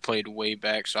first one I played way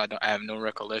back, so I have no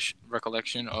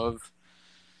recollection of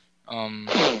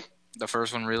the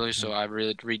first one really. So I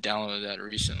really re-downloaded that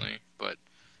recently. But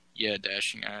yeah,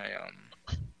 Dashing, I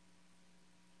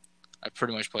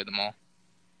pretty much played them all.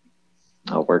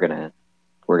 Oh, we're gonna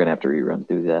have to rerun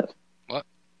through that. What?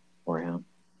 Warhound.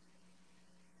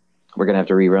 We're gonna have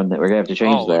to rerun that. We're gonna have to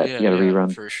change that. Yeah, you gotta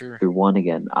rerun for sure. through 1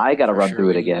 again. I gotta run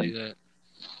through it again.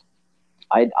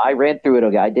 I ran through it.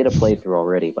 Okay, I did a playthrough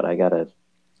already, but I gotta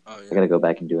go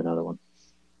back and do another one.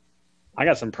 I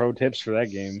got some pro tips for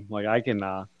that game. Like I can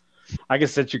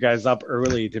set you guys up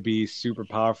early to be super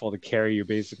powerful to carry you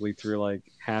basically through like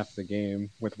half the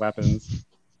game with weapons.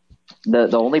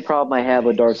 The only problem I have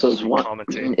with Dark Souls 1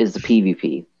 is the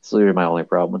PvP. It's literally my only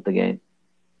problem with the game.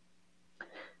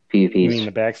 PvP. You mean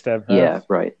the backstab? Yeah,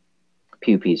 right.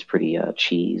 PvP is pretty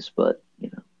cheese, but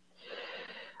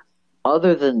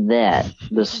Other than that,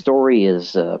 the story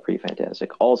is pretty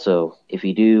fantastic. Also, if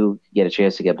you do get a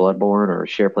chance to get Bloodborne or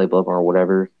share play Bloodborne or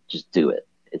whatever, just do it.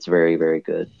 It's very, very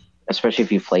good, especially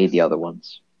if you played the other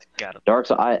ones. Dark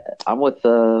Souls. I'm with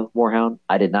Warhound.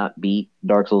 I did not beat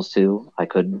Dark Souls 2. I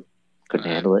couldn't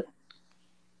handle it.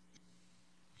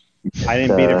 I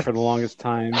didn't beat it for the longest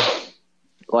time.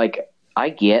 Like, I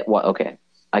get what. Okay,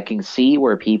 I can see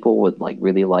where people would like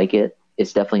really like it.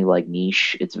 It's definitely like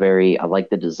niche. I like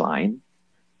the design,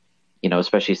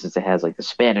 especially since it has like the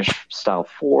Spanish style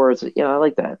floors. I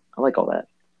like that. I like all that.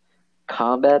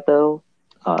 Combat though,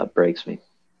 it breaks me.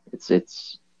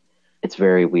 It's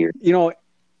very weird.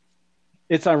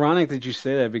 It's ironic that you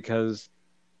say that because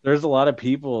there's a lot of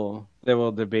people that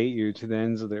will debate you to the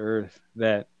ends of the earth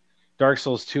that Dark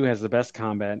Souls 2 has the best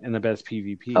combat and the best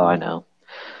PvP. Oh, I know.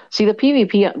 See, the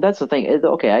PvP, that's the thing.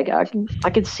 Okay, I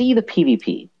can see the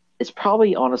PvP. It's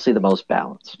probably honestly the most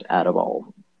balanced out of all of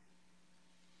them.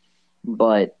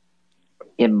 But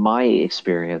in my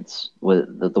experience,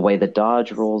 with the way the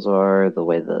dodge rolls are, the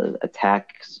way the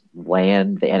attacks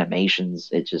land, the animations,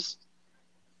 it just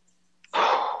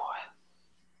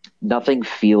nothing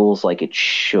feels like it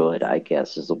should, I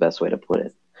guess, is the best way to put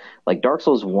it. Like Dark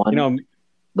Souls 1,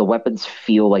 the weapons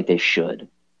feel like they should.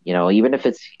 Even if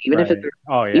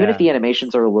the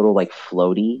animations are a little like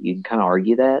floaty, you can kind of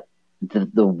argue that.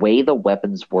 The way the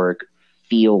weapons work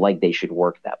feel like they should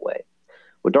work that way.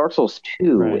 With Dark Souls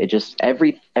 2, it just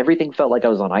everything felt like I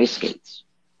was on ice skates.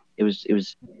 It was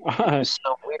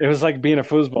so weird. It was like being a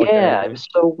foosball. Yeah, it was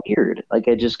so weird. Like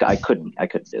I couldn't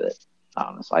do it.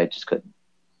 Honestly, I just couldn't.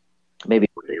 Maybe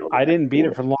I didn't beat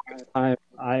it for the longest time.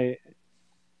 I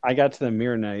got to the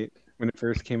Mirror Knight when it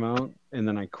first came out, and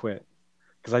then I quit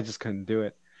because I just couldn't do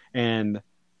it. And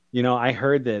I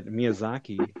heard that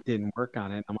Miyazaki didn't work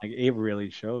on it. I'm like, it really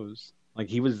shows. Like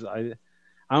I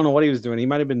don't know what he was doing. He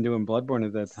might have been doing Bloodborne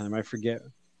at that time. I forget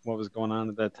what was going on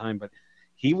at that time, but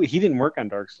he didn't work on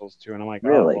Dark Souls 2. And I'm like,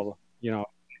 really? Oh,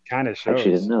 well, it kind of shows. I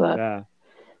actually didn't know that. Yeah.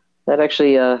 That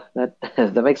actually,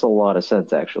 that makes a lot of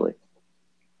sense, actually.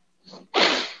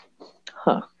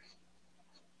 Huh.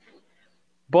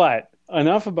 But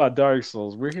enough about Dark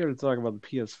Souls. We're here to talk about the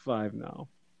PS5 now.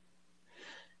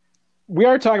 We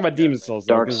are talking about Demon Souls.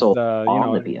 Dark Souls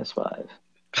on the PS5.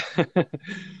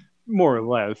 More or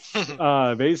less.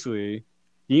 Basically,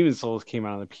 Demon Souls came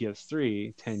out on the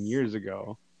PS3 10 years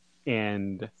ago,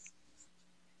 and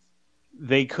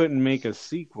they couldn't make a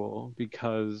sequel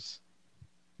because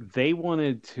they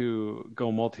wanted to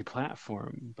go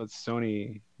multi-platform, but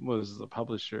Sony was the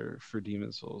publisher for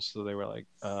Demon Souls, so they were like,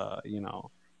 no.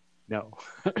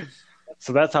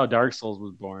 So that's how Dark Souls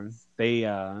was born. They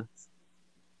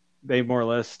more or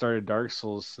less started Dark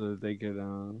Souls so that they could,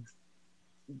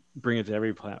 bring it to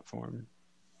every platform.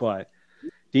 But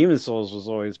Demon's Souls was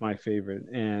always my favorite,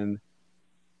 and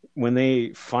when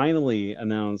they finally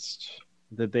announced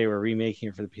that they were remaking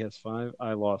it for the PS5,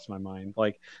 I lost my mind.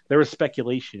 Like there was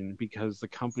speculation because the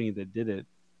company that did it,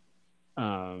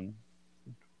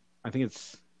 I think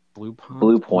it's Blue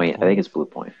Point. I think it's Blue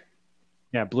Point.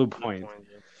 Yeah, Blue Point.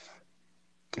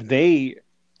 They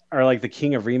are like the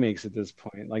king of remakes at this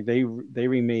point. Like they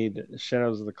remade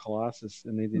Shadows of the Colossus,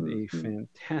 and they did a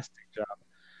fantastic job.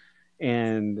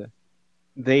 And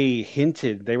they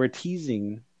were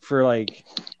teasing for like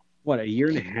a year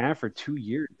and a half or 2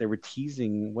 years. They were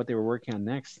teasing what they were working on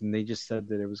next, and they just said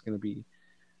that it was going to be,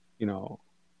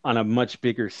 on a much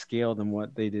bigger scale than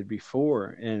what they did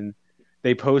before. And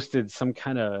they posted some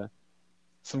kind of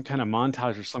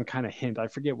montage or some kind of hint. I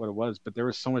forget what it was, but there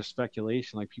was so much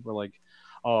speculation. Like people were like,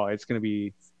 "Oh, it's going to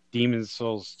be Demon's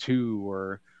Souls 2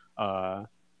 or well,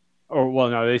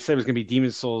 no, they said it was going to be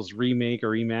Demon's Souls remake or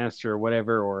remaster or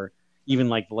whatever, or even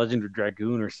like Legend of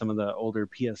Dragoon or some of the older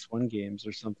PS1 games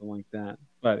or something like that."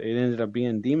 But it ended up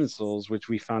being Demon's Souls, which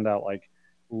we found out like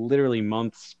literally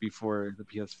months before the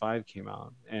PS5 came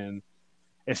out. And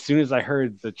as soon as I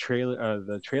heard the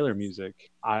trailer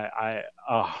music, I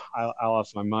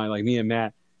lost my mind. Like me and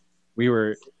Matt, we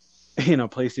were in a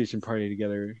PlayStation party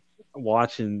together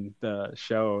watching the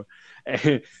show,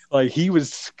 and like he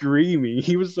was screaming.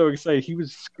 He was so excited. He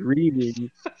was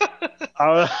screaming.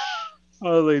 I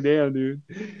was like, damn, dude.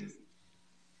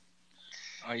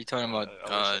 Are you talking about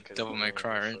Devil May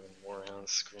Cry, right? Warhound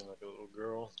scream like a little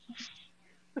girl.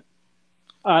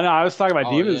 No, I was talking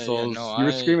about Demon's Souls. No, you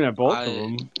were screaming at both of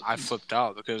them. I flipped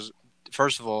out because,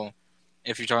 first of all,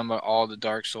 if you're talking about all the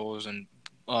Dark Souls and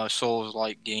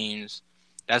Souls-like games,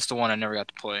 that's the one I never got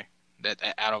to play. That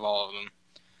out of all of them.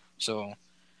 So,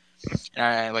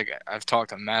 and I've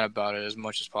talked to Matt about it as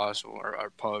much as possible,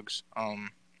 our pugs.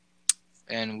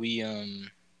 And we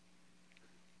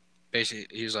basically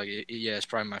he was like, yeah, it's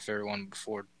probably my favorite one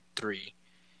before 3,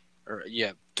 or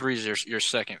yeah, 3 is your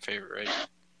second favorite, right?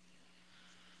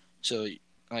 So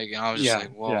I was just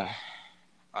like, well, yeah.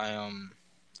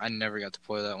 I never got to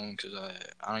play that one because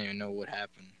I don't even know what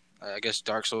happened. I guess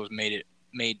Dark Souls made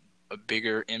a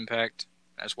bigger impact.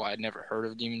 That's why I'd never heard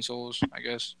of Demon's Souls, I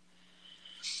guess.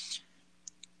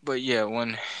 But yeah, a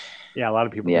lot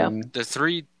of people didn't. The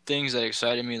 3 things that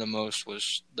excited me the most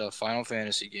was the Final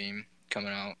Fantasy game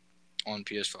coming out on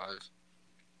PS5,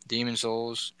 Demon's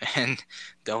Souls, and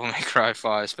Devil May Cry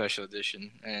 5 Special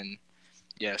Edition. And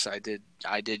yes, I did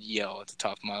yell at the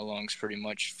top of my lungs pretty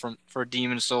much for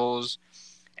Demon's Souls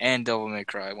and Devil May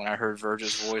Cry. When I heard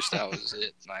Verge's voice, that was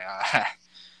it. That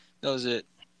was it.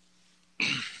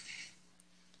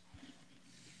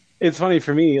 It's funny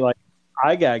for me, like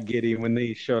I got giddy when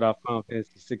they showed off Final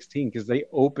Fantasy 16 because they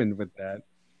opened with that,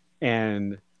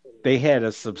 and they had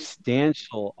a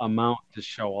substantial amount to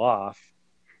show off.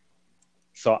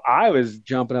 So I was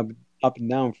jumping up and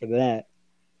down for that.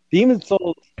 Demon's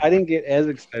Souls, I didn't get as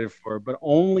excited for it, but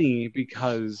only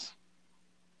because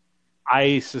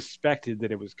I suspected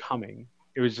that it was coming.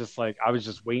 It was just like I was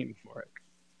just waiting for it.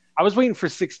 I was waiting for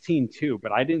 16 too,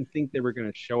 but I didn't think they were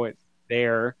going to show it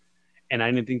there. And I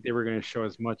didn't think they were going to show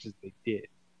as much as they did.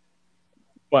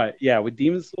 But yeah, with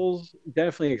Demon's Souls,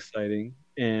 definitely exciting.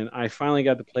 And I finally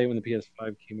got to play it when the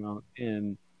PS5 came out,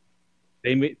 and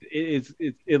they made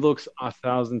it looks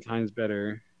 1,000 times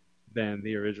better than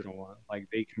the original one. Like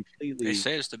they completely. They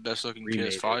say it's the best looking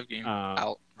PS5 game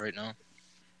out right now.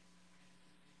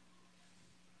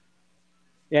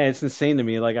 Yeah, it's insane to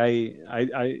me. Like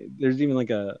I there's even like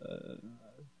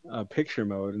a picture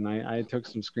mode, and I took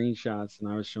some screenshots and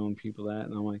I was showing people that,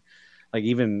 and I'm like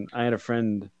even I had a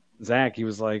friend, Zach, it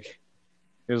was like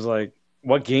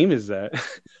what game is that?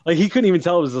 Like he couldn't even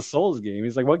tell it was a Souls game.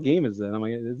 He's like, what game is that? I'm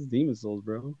like, it's Demon's Souls,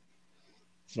 bro.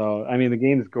 So I mean the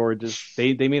game is gorgeous.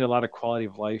 They made a lot of quality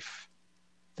of life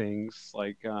things,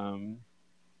 like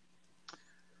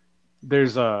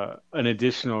there's an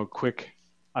additional quick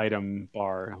item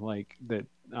bar like that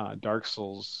Dark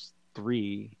Souls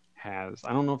 3 has.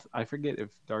 I don't know if I forget if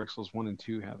Dark Souls 1 and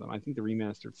 2 have them. I think the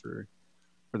remaster for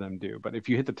them do. But if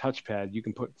you hit the touchpad, you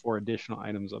can put 4 additional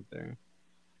items up there.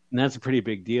 And that's a pretty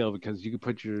big deal because you can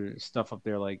put your stuff up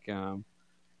there like your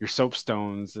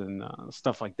soapstones and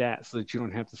stuff like that so that you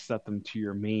don't have to set them to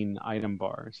your main item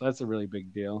bar. So that's a really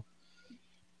big deal.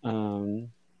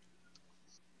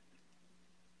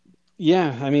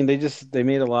 Yeah, I mean they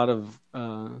made a lot of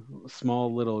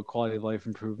small little quality of life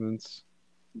improvements.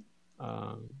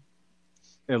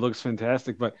 It looks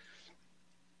fantastic, but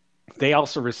they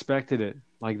also respected it.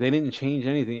 Like they didn't change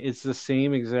anything. It's the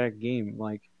same exact game.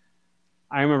 Like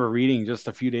I remember reading just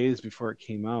a few days before it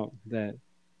came out that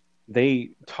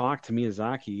they talked to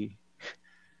Miyazaki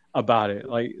about it.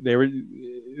 Like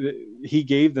he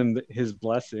gave them his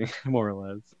blessing, more or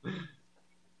less.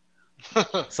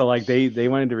 So like they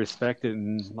wanted to respect it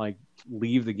and like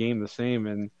leave the game the same,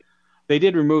 and they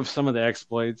did remove some of the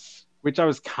exploits, which I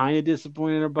was kind of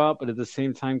disappointed about, but at the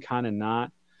same time kind of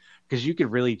not, because you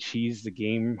could really cheese the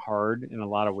game hard in a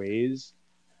lot of ways.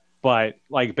 But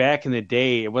like back in the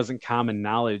day, it wasn't common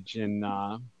knowledge, and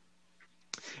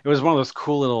it was one of those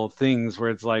cool little things where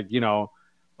it's like,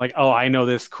 like, oh, I know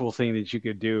this cool thing that you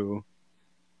could do,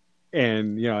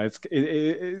 and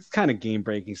it's kind of game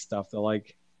breaking stuff though.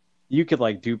 Like you could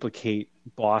like duplicate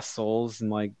boss souls and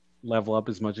like level up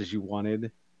as much as you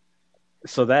wanted.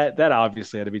 So that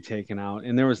obviously had to be taken out.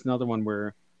 And there was another one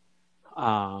where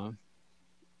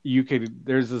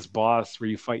there's this boss where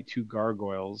you fight two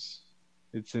gargoyles.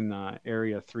 It's in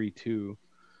area 3-2.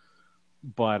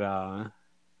 But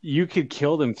you could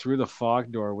kill them through the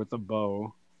fog door with a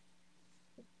bow.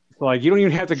 So like you don't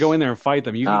even have to go in there and fight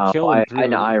them. You can kill them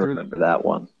through. I remember that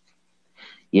one.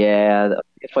 Yeah,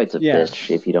 it fights a bitch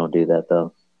if you don't do that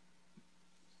though.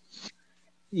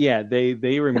 Yeah, they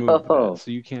removed that,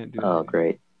 so you can't do that. Oh,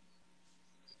 great.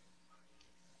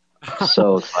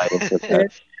 So excited with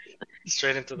that.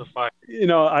 Straight into the fire.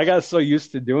 I got so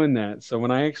used to doing that. So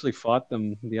when I actually fought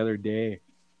them the other day,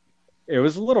 it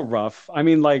was a little rough. I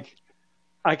mean, like,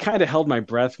 I kind of held my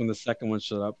breath when the second one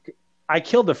showed up. I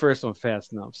killed the first one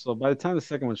fast enough. So by the time the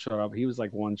second one showed up, he was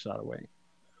like one shot away.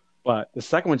 But the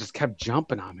second one just kept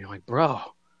jumping on me. I'm like, bro,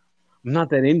 I'm not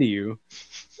that into you.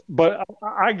 But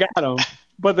I got him.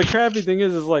 But the crappy thing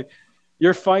is like,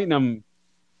 you're fighting them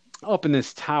up in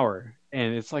this tower,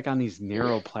 and it's like on these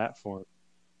narrow platforms.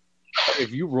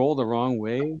 If you roll the wrong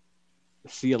way,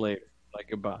 see you later. Like,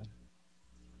 goodbye.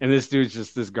 And this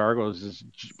gargoyle is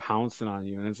just pouncing on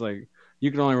you. And it's like,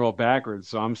 you can only roll backwards.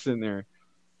 So I'm sitting there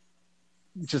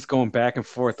just going back and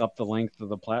forth up the length of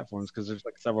the platforms because there's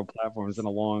like several platforms in a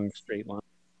long straight line.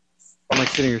 I'm like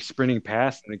sitting here sprinting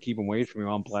past him to keep him away from me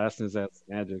while I'm blasting his ass with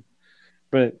magic.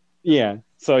 But yeah,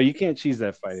 so you can't cheese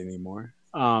that fight anymore.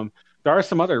 There are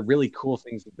some other really cool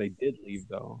things that they did leave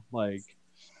though. Like,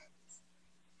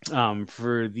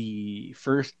 for the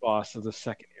first boss of the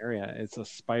second area, it's a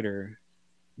spider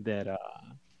that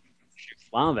shoots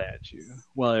lava at you.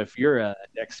 Well, if you're a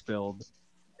dex build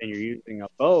and you're using a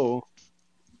bow,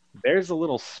 there's a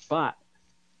little spot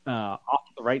off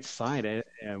the right side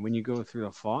when you go through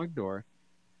the fog door,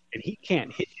 and he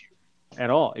can't hit you at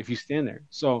all if you stand there.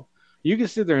 So you can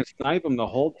sit there and snipe him the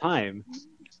whole time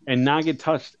and not get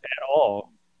touched at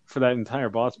all for that entire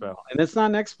boss battle. And it's not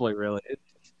an exploit, really. It's,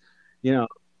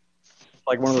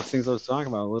 like one of those things I was talking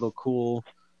about, a little cool,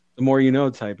 the more you know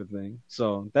type of thing.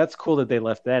 So that's cool that they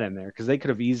left that in there because they could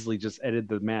have easily just edited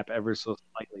the map ever so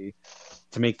slightly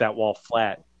to make that wall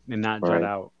flat and not jut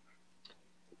out.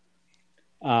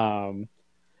 I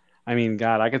mean,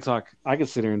 God, I could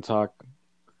sit here and talk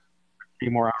 3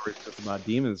 more hours just about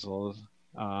Demon Souls.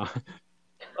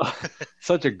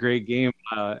 Such a great game.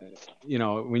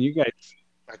 When you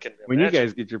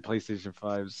guys get your PlayStation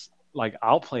 5s, like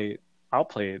I'll play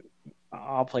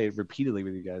it repeatedly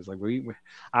with you guys. Like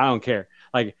I don't care.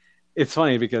 Like it's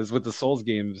funny because with the Souls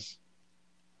games,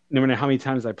 no matter how many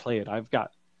times I play it,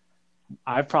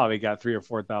 I've probably got 3,000 or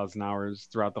 4,000 hours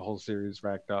throughout the whole series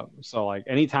racked up. So like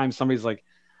anytime somebody's like,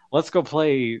 let's go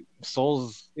play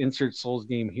Souls, insert Souls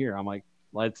game here, I'm like,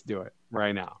 let's do it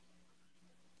right now.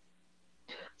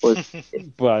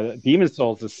 But Demon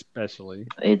Souls especially.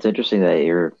 It's interesting that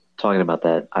you're talking about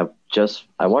that. I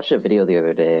watched a video the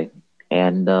other day,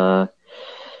 and I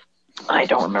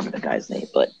don't remember the guy's name,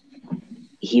 but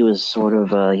he was sort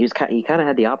of he kind of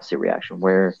had the opposite reaction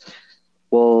where,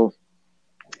 well,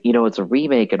 it's a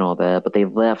remake and all that, but they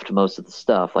left most of the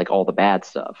stuff, like all the bad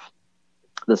stuff,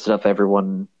 the stuff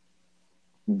everyone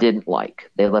didn't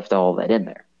like. They left all that in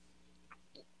there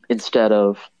instead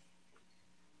of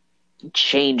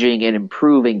changing and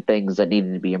improving things that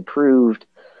needed to be improved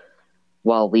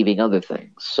while leaving other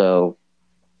things. So,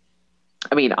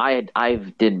 I mean, I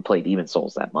didn't play Demon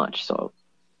Souls that much, so,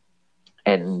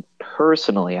 and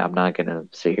personally, I'm not going to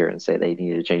sit here and say they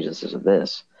need to change this or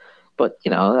this, but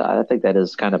I think that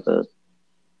is kind of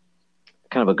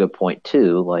a good point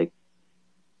too. Like,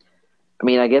 I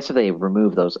mean, I guess if they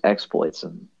remove those exploits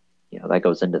and that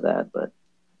goes into that, but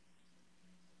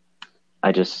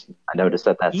I noticed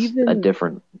that that's a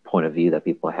different point of view that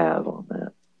people have on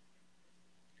that.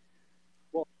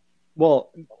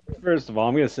 Well, first of all,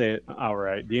 I'm going to say it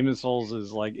outright. Demon Souls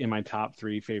is like in my top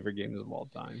 3 favorite games of all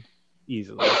time,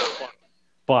 easily.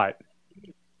 But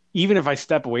even if I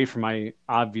step away from my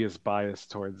obvious bias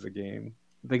towards the game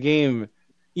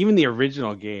even the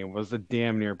original game was a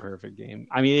damn near perfect game.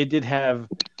 I mean, it did have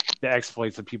the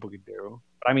exploits that people could do.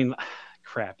 But I mean,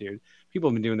 crap, dude. People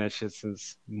have been doing that shit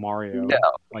since Mario, No,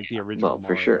 like the original for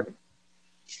Mario. sure.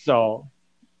 So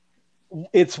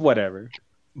it's whatever.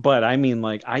 But I mean,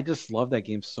 like, I just love that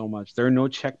game so much. There are no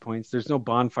checkpoints. There's no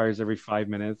bonfires every 5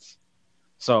 minutes.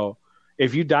 So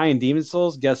if you die in Demon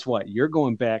Souls, guess what? You're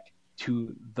going back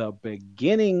to the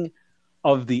beginning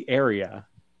of the area.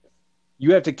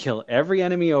 You have to kill every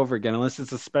enemy over again, unless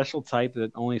it's a special type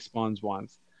that only spawns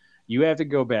once. You have to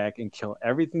go back and kill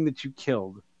everything that you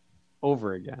killed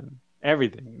over again.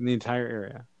 Everything in the entire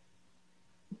area.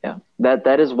 Yeah,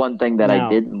 that is one thing that Now, I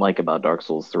didn't like about Dark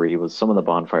Souls 3 was some of the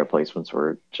bonfire placements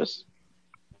were just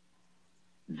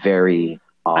very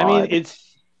odd. I mean,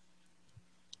 it's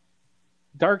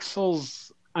Dark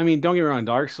Souls. I mean, don't get me wrong,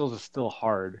 Dark Souls is still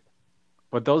hard,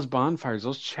 but those bonfires,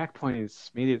 those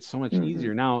checkpoints made it so much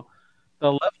easier. Now,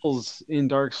 the levels in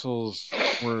Dark Souls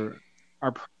are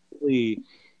probably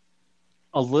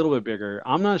a little bit bigger.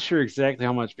 I'm not sure exactly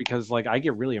how much because like I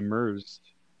get really immersed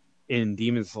in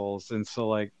Demon Souls, and so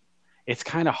like it's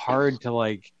kind of hard to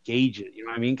like gauge it. You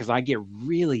know what I mean? Because I get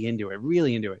really into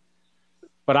it.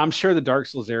 But I'm sure the Dark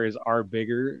Souls areas are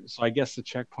bigger, so I guess the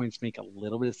checkpoints make a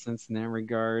little bit of sense in that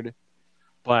regard.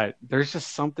 But there's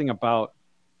just something about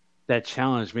that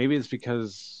challenge. Maybe it's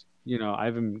because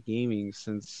I've been gaming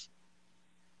since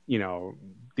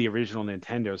the original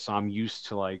Nintendo, so I'm used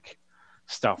to like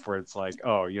stuff where it's like,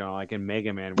 oh, like in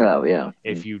Mega Man, where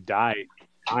if you die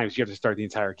times, you have to start the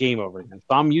entire game over again.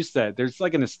 So I'm used to that. There's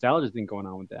like a nostalgia thing going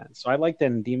on with that. So I like that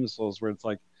in Demon Souls, where it's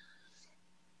like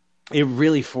it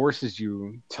really forces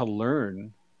you to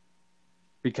learn,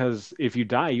 because if you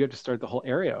die, you have to start the whole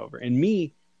area over. And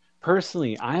me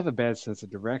personally, I have a bad sense of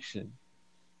direction.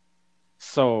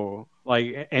 So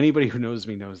like anybody who knows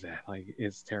me knows that like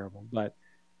it's terrible. But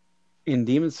in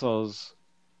Demon Souls,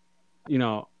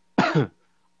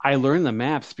 I learn the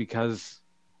maps because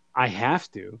I have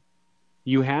to.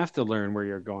 You have to learn where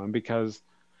you're going because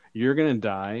you're going to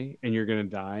die and you're going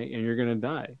to die and you're going to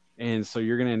die. And so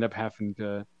you're going to end up having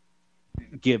to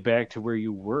get back to where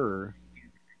you were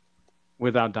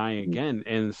without dying again.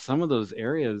 And some of those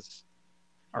areas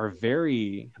are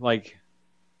very, like,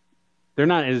 they're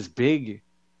not as big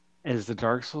as the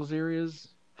Dark Souls areas,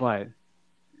 but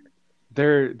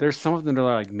there's some of them that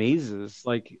are like mazes.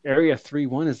 Like Area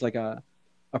 3-1 is like a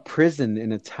prison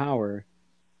in a tower,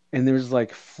 and there's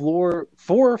like four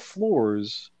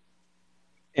floors,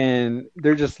 and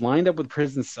they're just lined up with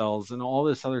prison cells and all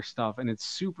this other stuff, and it's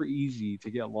super easy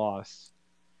to get lost.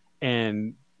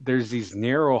 And there's these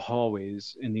narrow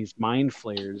hallways and these mind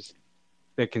flayers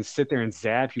that can sit there and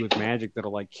zap you with magic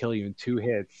that'll like kill you in 2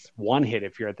 hits, 1 hit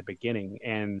if you're at the beginning,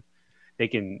 and they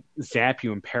can zap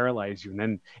you and paralyze you. And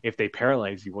then if they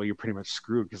paralyze you, well, you're pretty much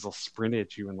screwed because they'll sprint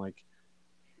at you and like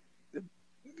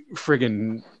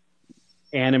friggin'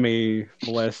 anime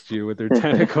molest you with their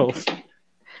tentacles.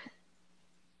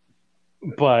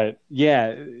 But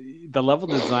yeah, the level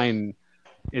design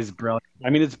is brilliant. I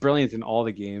mean, it's brilliant in all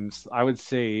the games. I would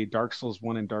say Dark Souls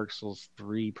 1 and Dark Souls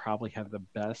 3 probably have the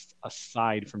best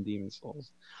aside from Demon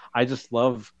Souls. I just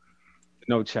love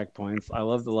no checkpoints. I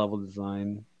love the level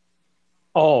design.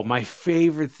 Oh, my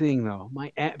favorite thing, though,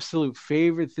 my absolute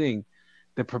favorite thing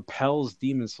that propels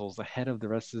Demon Souls ahead of the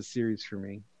rest of the series for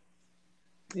me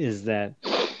is that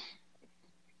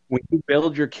when you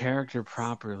build your character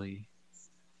properly,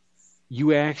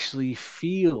 you actually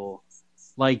feel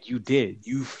like you did.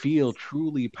 You feel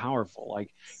truly powerful.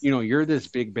 Like, you're this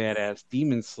big badass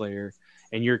demon slayer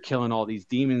and you're killing all these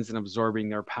demons and absorbing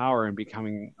their power and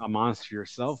becoming a monster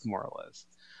yourself, more or less.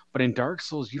 But in Dark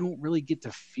Souls, you don't really get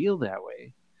to feel that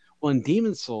way. Well, in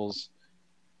Demon Souls,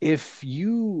 if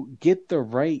you get the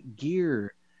right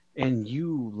gear and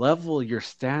you level your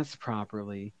stats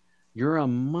properly, you're a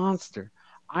monster.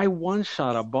 I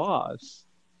one-shot a boss.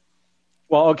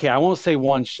 Well, okay, I won't say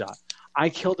one shot. I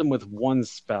killed him with 1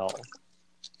 spell.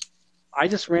 I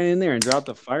just ran in there and dropped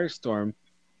the firestorm,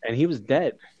 and he was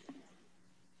dead.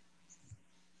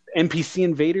 NPC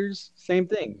invaders, same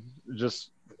thing.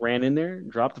 Just ran in there,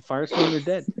 dropped the firestorm, and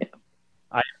they're dead.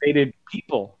 I invaded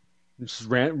people. Just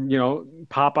ran,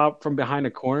 pop out from behind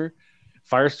a corner,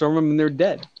 firestorm them, and they're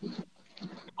dead.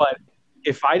 But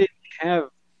if I didn't have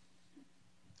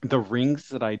the rings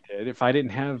that I did, if I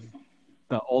didn't have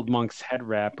the old monk's head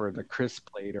wrap or the crisp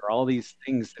plate or all these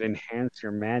things that enhance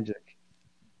your magic,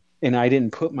 and I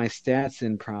didn't put my stats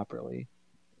in properly,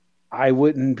 I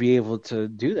wouldn't be able to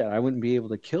do that. I wouldn't be able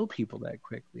to kill people that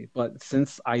quickly. But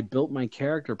since I built my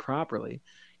character properly,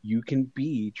 you can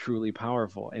be truly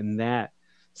powerful, and that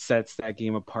sets that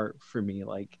game apart for me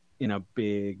like in a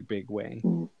big, big way.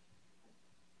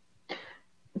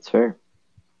 That's fair.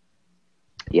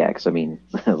 Yeah, because I mean,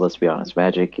 let's be honest,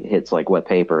 Magic hits like wet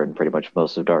paper in pretty much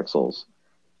most of Dark Souls.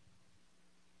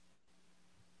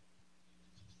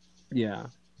 Yeah.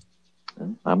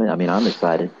 I'm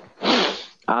excited.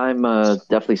 I'm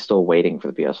definitely still waiting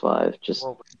for the PS5, just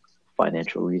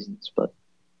financial reasons, but.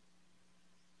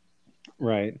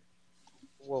 Right.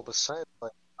 Well, besides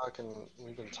like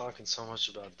we've been talking so much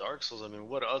about Dark Souls. I mean,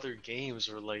 what other games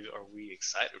are we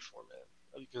excited for,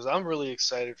 man? Because I'm really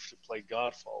excited to play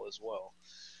Godfall as well.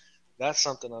 That's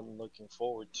something I'm looking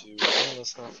forward to. And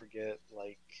let's not forget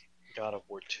like God of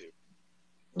War 2.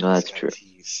 No, that's true.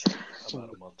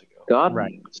 About a month ago.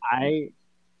 Right.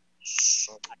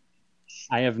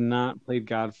 I have not played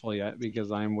Godfall yet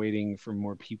because I'm waiting for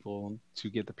more people to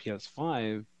get the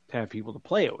PS5 to have people to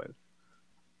play it with.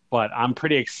 But I'm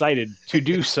pretty excited to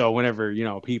do so whenever,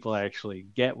 people actually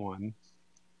get one.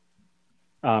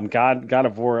 God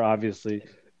of War, obviously,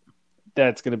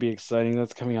 that's going to be exciting.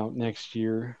 That's coming out next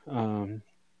year. I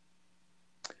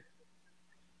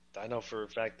know for a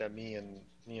fact that me and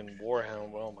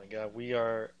Warhound, oh my god,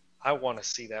 I want to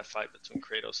see that fight between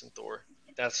Kratos and Thor.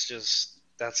 That's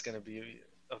going to be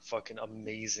a fucking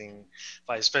amazing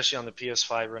fight, especially on the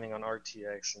PS5 running on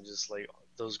RTX and just like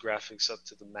those graphics up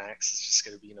to the max. It's just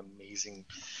going to be an amazing.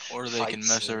 Or they can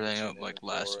mess everything up like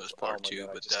Last of Us Part 2,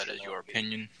 but that is your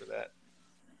opinion. For that.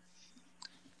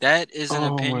 That is an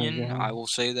opinion. I will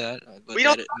say that. But we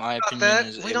don't my talk opinion about that.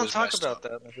 is we don't talk about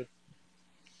that.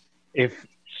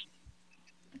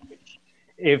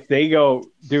 If they go,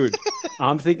 dude,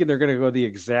 I'm thinking they're going to go the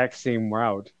exact same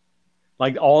route.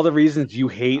 Like all the reasons you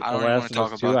hate The Last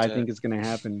of Us 2, I think is going to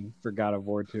happen for God of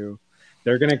War 2.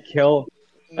 They're going to kill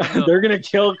they're going to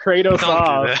kill Kratos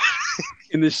off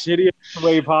in the shittiest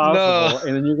way possible. No.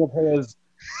 And then you're going to play as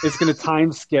it's going to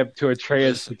time skip to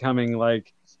Atreus becoming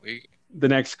like the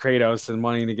next Kratos and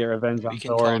wanting to get revenge on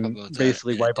Thor and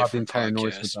basically wipe out the entire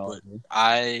Norse mythology.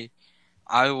 I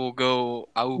will go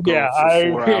for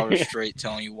 4 hours straight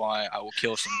telling you why I will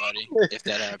kill somebody if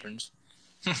that happens.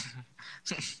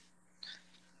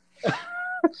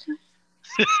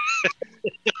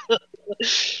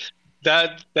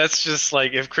 That's just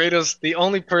like if Kratos, the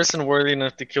only person worthy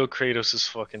enough to kill Kratos is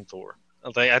fucking Thor.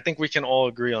 I think we can all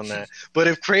agree on that. But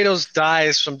if Kratos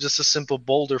dies from just a simple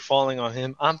boulder falling on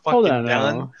him, I'm fucking done.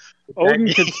 Now.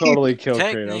 Odin could totally kill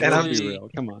Kratos. Let's be real.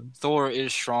 Come on. Thor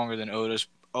is stronger than Odin.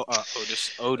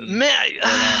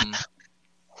 Man,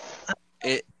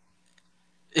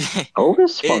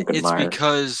 Otis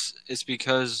it's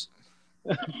because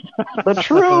the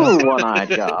true one-eyed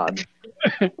god.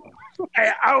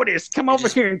 Hey, Otis, come over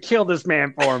here and kill this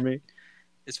man for me.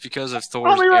 It's because of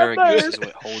Thor's arrogance is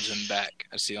what holds him back.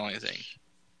 That's the only thing.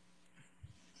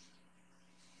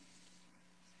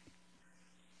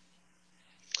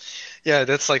 Yeah,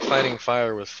 that's like fighting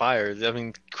fire with fire. I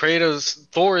mean,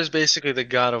 Thor is basically the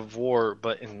god of war,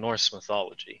 but in Norse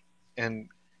mythology. And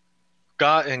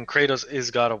Kratos is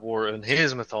god of war in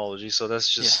his mythology, so that's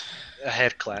just a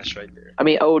head clash right there. I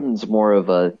mean, Odin's more of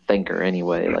a thinker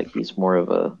anyway. Like he's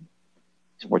more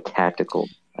tactical,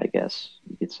 I guess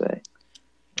you could say.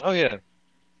 Oh yeah,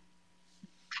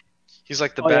 he's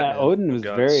like the Batman. Yeah, Odin was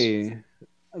very,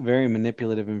 very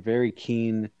manipulative and very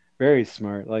keen, very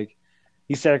smart. Like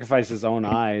he sacrificed his own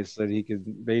eyes so that he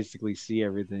could basically see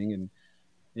everything, and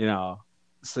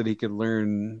so that he could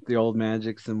learn the old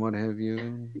magics and what have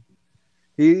you.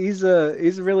 He's kind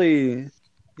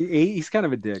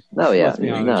of a dick. No, yeah, he's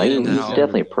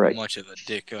definitely a prick. Much of a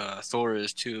dick Thor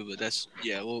is too, but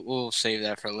we'll save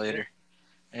that for later.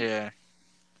 Yeah.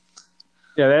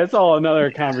 Yeah, that's all another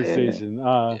conversation.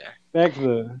 Back to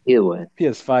the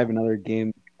PS5 and other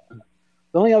games.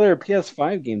 The only other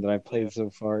PS5 game that I've played so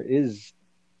far is,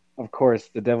 of course,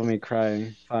 the Devil May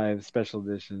Cry 5 Special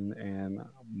Edition, and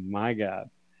my God,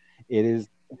 it is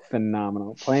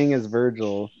phenomenal. Playing as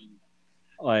Virgil,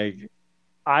 I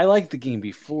liked the game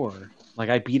before.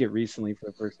 I beat it recently for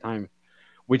the first time,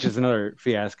 which is another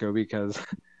fiasco because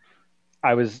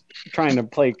I was trying to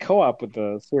play co-op with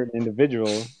a certain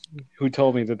individol who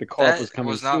told me that the co-op was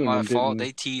coming soon. That was not my fault.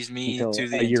 They teased me through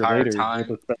the entire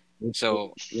time.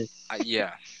 So,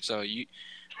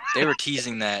 they were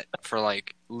teasing that for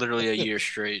literally a year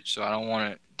straight. So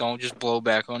don't just blow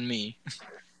back on me.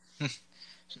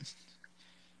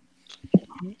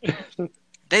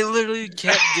 They literally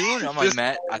kept doing it. I'm like,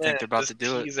 Matt, I think they're about to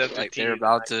do it. They're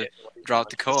about to drop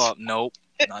the co-op. Nope,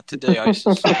 not today,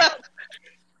 ISIS.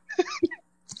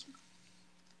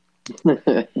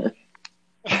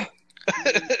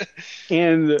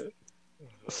 And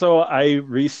so I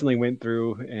recently went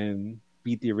through and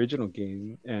beat the original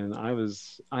game, and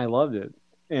I loved it,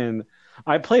 and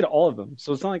I played all of them,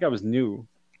 so it's not like I was new.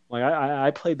 Like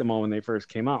I played them all when they first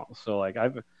came out, so like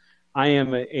I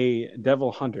am a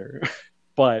devil hunter,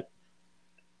 but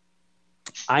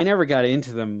I never got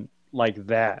into them like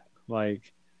that.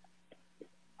 Like,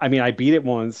 I mean, I beat it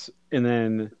once, and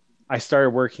then I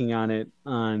started working on it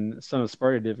on some of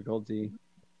Sparta difficulty,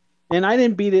 and I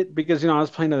didn't beat it because I was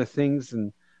playing other things,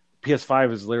 and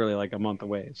PS5 is literally like a month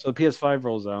away. So the PS5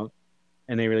 rolls out,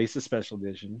 and they release a special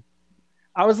edition.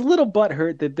 I was a little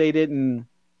butthurt that they didn't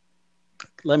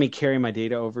let me carry my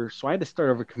data over, so I had to start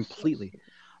over completely.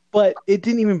 But it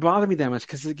didn't even bother me that much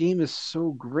because the game is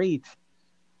so great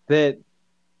that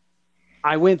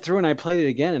I went through and I played it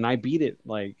again, and I beat it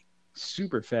like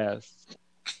super fast.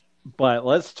 But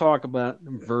let's talk about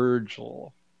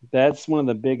Virgil. That's one of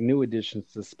the big new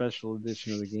additions to the special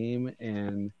edition of the game,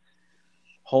 and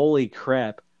holy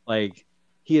crap, like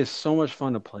he is so much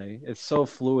fun to play. It's so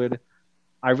fluid.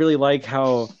 I really like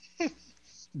how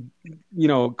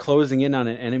closing in on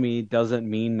an enemy doesn't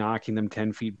mean knocking them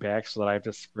 10 feet back so that I have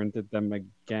to sprint at them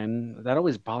again. That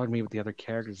always bothered me with the other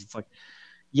characters. It's like,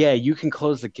 yeah, you can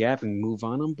close the gap and move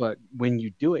on them, but when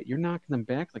you do it, you're knocking them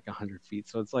back like 100 feet.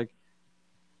 So it's like,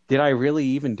 did I really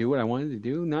even do what I wanted to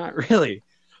do? Not really.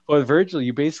 But with Virgil,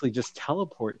 you basically just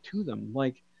teleport to them.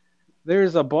 Like,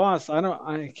 there's a boss.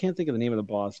 I can't think of the name of the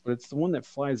boss, but it's the one that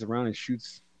flies around and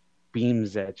shoots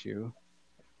beams at you.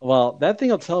 Well, that thing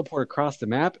will teleport across the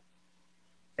map,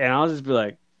 and I'll just be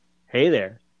like, hey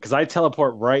there. Because I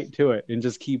teleport right to it and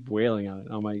just keep wailing on it.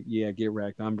 I'm like, yeah, get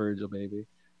wrecked. I'm Virgil, baby.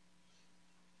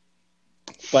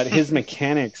 But his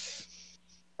mechanics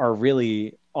are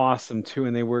really awesome, too,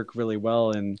 and they work really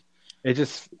well. And it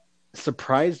just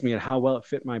surprised me at how well it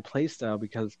fit my playstyle,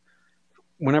 because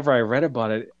whenever I read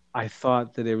about it, I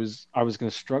thought that I was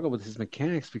going to struggle with his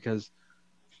mechanics because,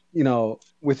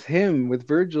 with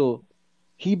Virgil,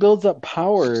 he builds up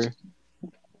power.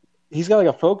 He's got like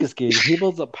a focus gauge. He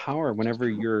builds up power whenever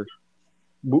you're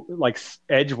like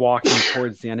edge walking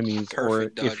towards the enemies,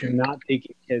 or if you're not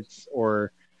taking hits,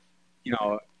 or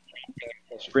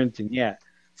sprinting. Yeah.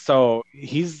 So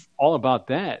he's all about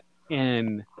that.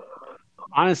 And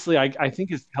honestly, I think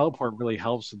his teleport really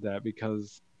helps with that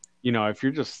because, if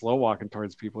you're just slow walking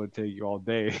towards people, it'd take you all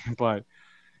day. But,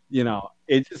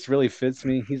 it just really fits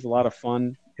me. He's a lot of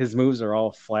fun. His moves are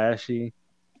all flashy.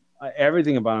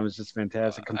 Everything about him is just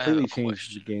fantastic. Completely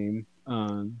changed the game.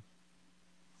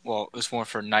 Well, it's more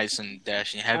for nice and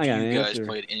dashing. Have you guys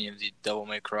played any of the Devil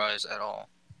May Cries at all?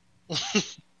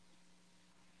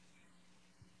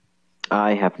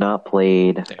 I have not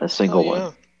played a single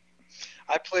one.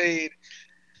 I played.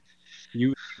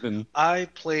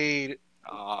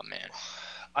 Oh man.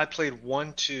 I played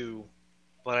 1, 2,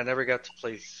 but I never got to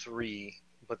play 3.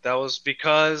 But that was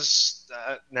because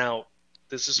now.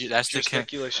 This is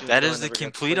speculation. That is the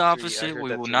complete opposite.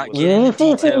 We will not get into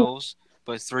details,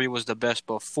 but 3 was the best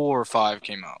before 5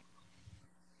 came out.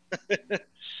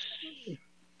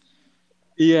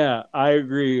 Yeah, I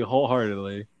agree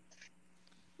wholeheartedly.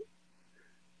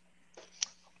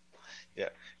 Yeah,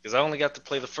 because I only got to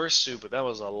play the first 2, but that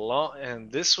was a long.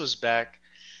 And this was back,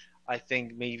 I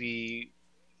think maybe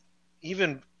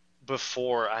even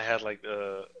before I had like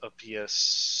a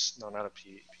PS, no, not a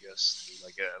PS3,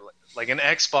 like an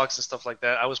Xbox and stuff like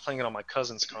that. I was playing it on my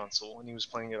cousin's console, and he was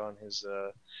playing it on his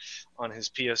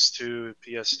PS2,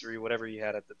 PS3, whatever he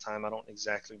had at the time. I don't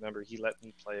exactly remember. He let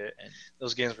me play it. And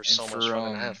those games were so much fun,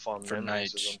 and I had fond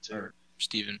memories of them too.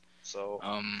 Steven. So,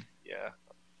 yeah.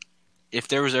 If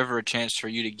there was ever a chance for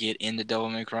you to get into Devil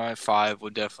May Cry, 5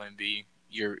 would definitely be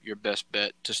your best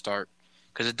bet to start,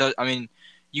 because it does. I mean,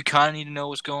 you kind of need to know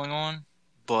what's going on,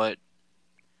 but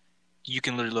you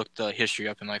can literally look the history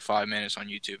up in like 5 minutes on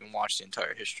YouTube and watch the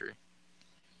entire history.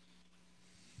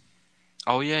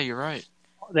 Oh yeah, you're right.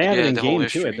 They have it in game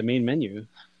too at the main menu.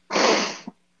 Oh,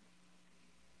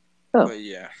 but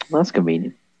yeah, that's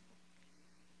convenient.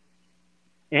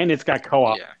 And it's got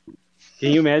co-op. Yeah.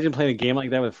 Can you imagine playing a game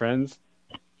like that with friends?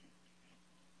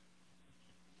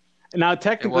 Now,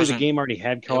 technically, the game already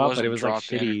had co-op, but it was like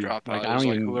shitty. Like, I don't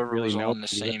even whoever really was know on the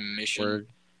same mission,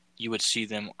 you would see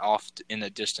them off in the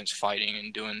distance fighting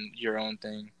and doing your own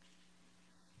thing.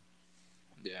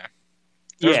 Yeah.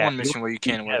 There's one mission where you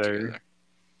can't work together.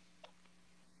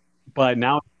 But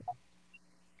now,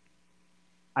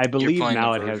 I believe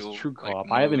now it has true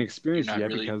co-op. I haven't experienced it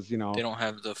yet because, they don't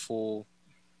have the full,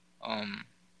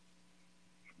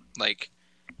 like,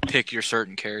 pick your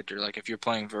certain character. Like, if you're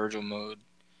playing Virgil mode,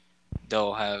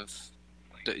 they'll have,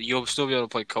 you'll still be able to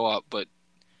play co-op, but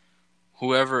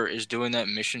whoever is doing that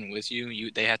mission with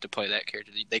you, they have to play that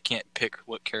character. They can't pick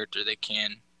what character they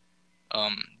can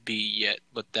be yet,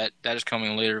 but that is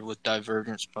coming later with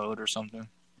Divergence mode or something.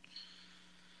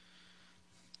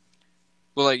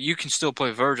 Well, like you can still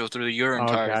play Virgil through your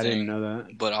entire thing. I didn't know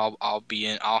that. But I'll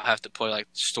have to play like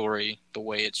the story the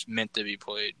way it's meant to be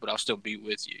played, but I'll still be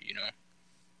with you, you know.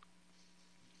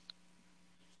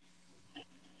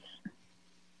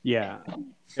 Yeah,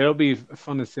 it'll be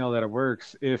fun to see how that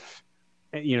works if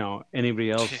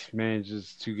anybody else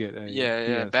manages to get a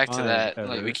PS5 back to that ever.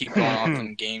 Like we keep going off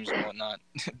in games and whatnot,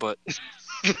 but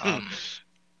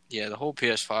the whole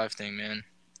PS5 thing, man,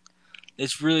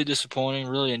 it's really disappointing,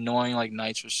 really annoying. Like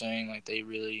Knights was saying, like they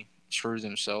really screwed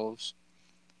themselves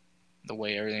the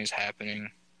way everything's happening.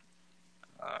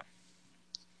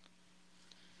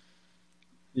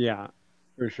 Yeah,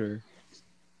 for sure.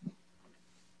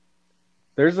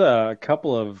 There's a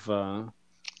couple of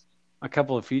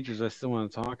features I still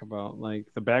want to talk about. Like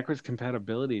the backwards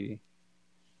compatibility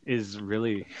is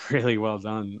really, really well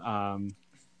done.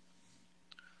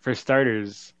 For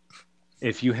starters,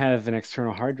 if you have an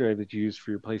external hard drive that you use for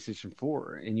your PlayStation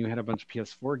 4 and you had a bunch of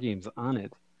PS4 games on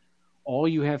it, all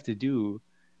you have to do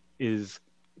is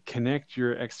connect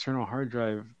your external hard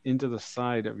drive into the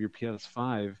side of your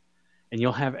PS5 and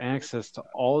you'll have access to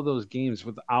all of those games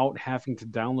without having to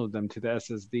download them to the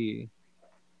SSD.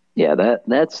 Yeah,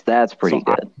 that's pretty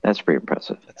good. That's pretty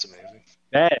impressive. That's amazing.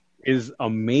 That is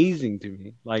amazing to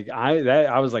me. Like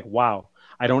I was like, wow,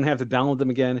 I don't have to download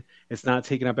them again. It's not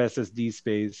taking up SSD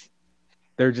space.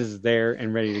 They're just there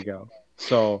and ready to go.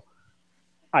 So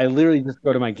I literally just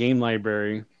go to my game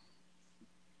library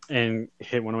and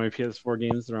hit one of my PS4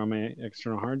 games that are on my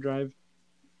external hard drive,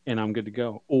 and I'm good to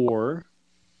go. Or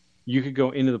you could go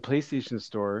into the PlayStation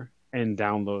Store and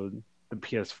download the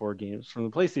PS4 games from the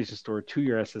PlayStation Store to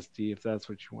your SSD if that's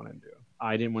what you want to do.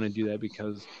 I didn't want to do that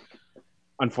because,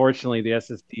 unfortunately, the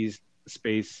SSD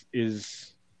space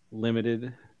is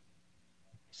limited.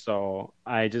 So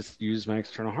I just use my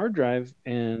external hard drive,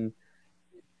 and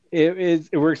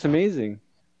it works amazing.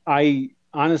 I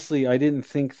didn't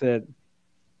think that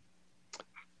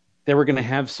they were going to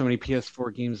have so many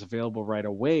PS4 games available right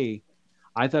away.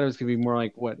 I thought it was going to be more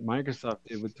like what Microsoft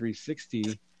did with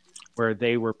 360, where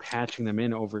they were patching them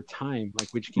in over time, like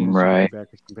which games you have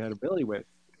backwards compatibility with.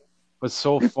 But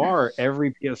so far,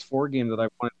 every PS4 game that I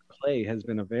wanted to play has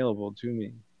been available to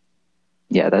me.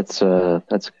 Yeah, that's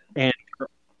and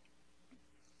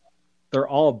they're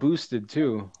all boosted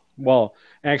too. Well,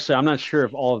 actually, I'm not sure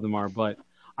if all of them are, but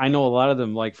I know a lot of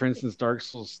them. Like for instance, Dark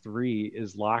Souls 3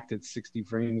 is locked at 60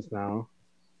 frames now.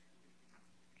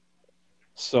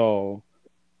 So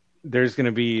there's going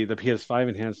to be the PS5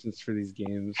 enhancements for these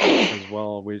games as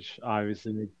well, which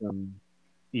obviously makes them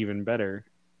even better.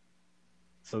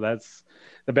 So that's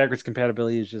the backwards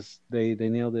compatibility is just they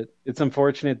nailed it. It's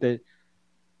unfortunate that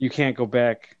you can't go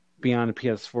back beyond the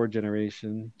PS4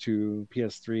 generation to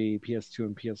PS3, PS2,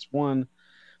 and PS1,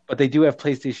 but they do have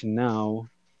PlayStation Now,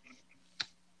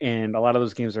 and a lot of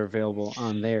those games are available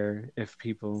on there if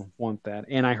people want that.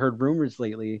 And I heard rumors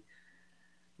lately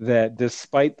that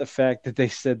despite the fact that they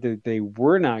said that they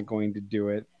were not going to do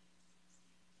it,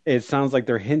 it sounds like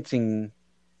they're hinting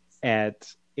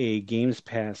at a Games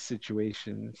Pass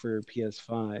situation for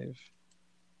PS5,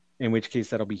 in which case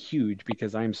that'll be huge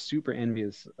because I'm super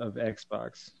envious of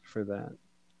Xbox for that.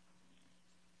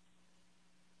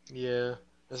 Yeah,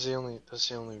 that's the only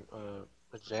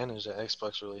advantage that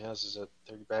Xbox really has is that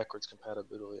their backwards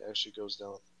compatibility actually goes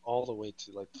down all the way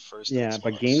to like the first. Yeah, Xbox.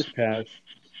 but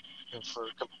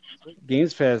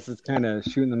Games Pass is kind of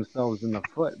shooting themselves in the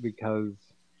foot because,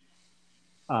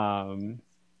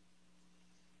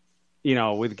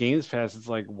 with Games Pass, it's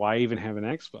like, why even have an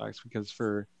Xbox? Because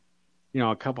for,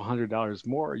 a couple $100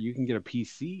 more, you can get a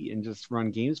PC and just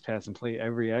run Games Pass and play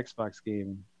every Xbox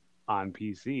game on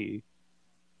PC.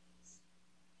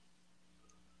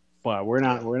 But we're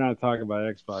not talking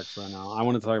about Xbox right now. I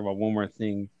want to talk about one more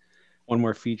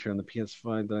feature on the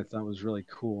PS5 that I thought was really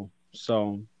cool.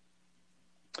 So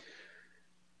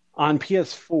on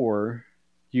PS4,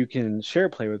 you can share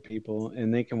play with people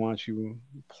and they can watch you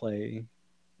play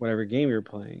whatever game you're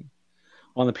playing.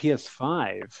 On the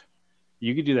PS5,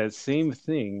 you could do that same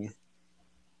thing,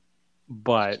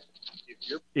 but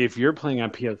if you're playing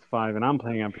on PS5 and I'm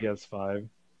playing on PS5,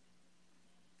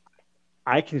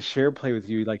 I can share play with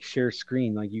you, like share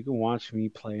screen. Like you can watch me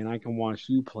play and I can watch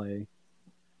you play,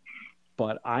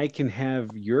 but I can have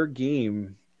your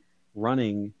game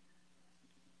running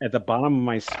at the bottom of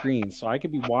my screen. So I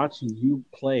could be watching you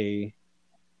play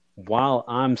while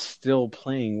I'm still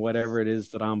playing whatever it is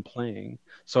that I'm playing.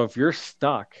 So if you're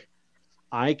stuck,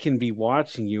 I can be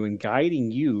watching you and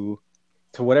guiding you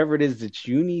to whatever it is that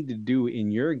you need to do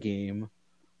in your game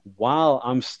while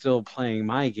I'm still playing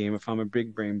my game if I'm a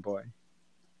big brain boy.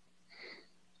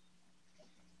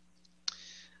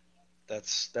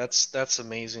 That's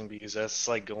amazing because that's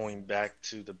like going back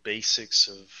to the basics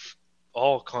of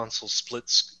all console split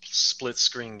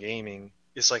screen gaming.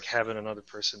 It's like having another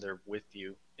person there with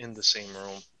you in the same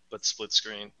room but split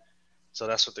screen. So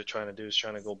that's what they're trying to do, is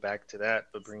trying to go back to that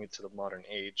but bring it to the modern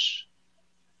age.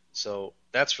 So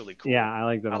that's really cool. Yeah, I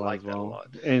like that I a lot like as that a well. lot.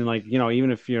 And like,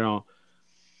 even if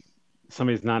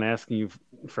somebody's not asking you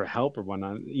for help or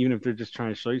whatnot, even if they're just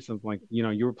trying to show you something, like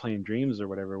you were playing Dreams or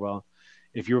whatever. Well,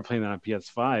 if you were playing that on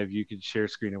PS5, you could share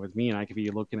screen it with me, and I could be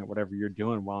looking at whatever you're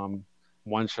doing while I'm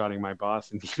one-shotting my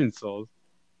boss in Demon Souls.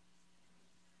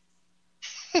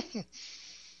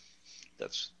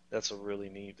 That's a really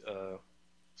neat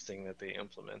thing that they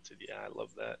implemented. Yeah, I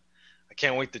love that. I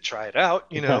can't wait to try it out,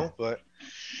 but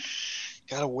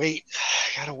gotta wait.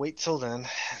 Gotta wait till then.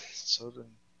 So do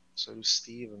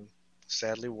Steve and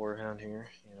sadly Warhound here.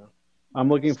 I'm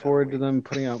looking Just gotta forward to wait. them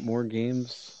putting out more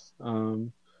games.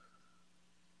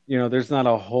 There's not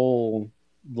a whole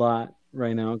lot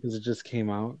right now because it just came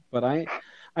out, but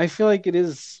I feel like it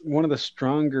is one of the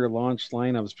stronger launch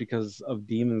lineups because of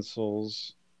Demon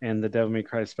Souls and the Devil May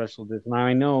Cry Special Edition. Now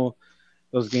I know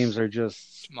those games are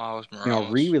just Miles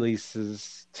Morales.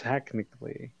 re-releases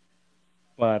technically,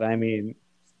 but I mean,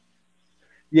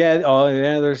 yeah, oh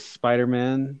yeah, there's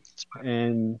Spider-Man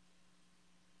and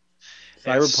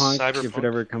Cyberpunk if it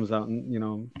ever comes out,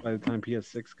 and by the time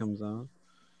PS6 comes out.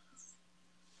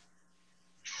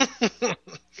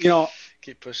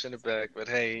 Keep pushing it back, but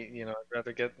hey, I'd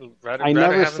rather I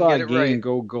never have him saw get a it game right.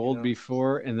 go gold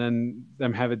before and then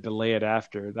them have it delay it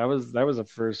after. That was a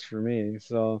first for me.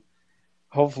 So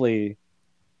hopefully,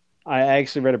 I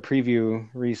actually read a preview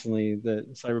recently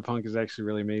that Cyberpunk is actually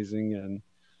really amazing, and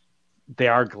they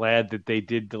are glad that they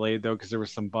did delay it though because there were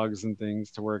some bugs and things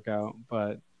to work out.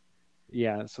 But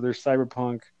yeah, so there's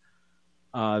Cyberpunk.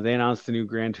 They announced the new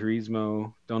Gran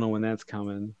Turismo. Don't know when that's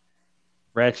coming.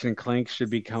 Ratchet and Clank should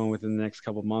be coming within the next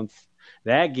couple months.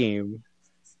 That game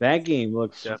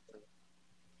looks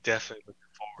definitely looking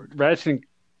forward. Ratchet and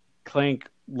Clank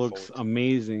looks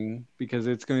amazing because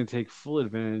it's going to take full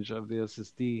advantage of the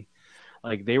SSD.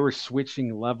 Like they were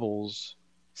switching levels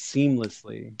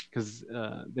seamlessly because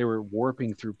they were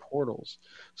warping through portals.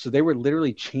 So they were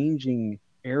literally changing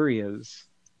areas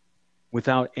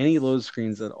without any load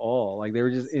screens at all. Like they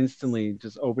were just instantly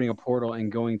just opening a portal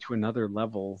and going to another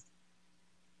level.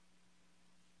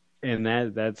 And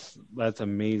that's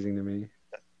amazing to me.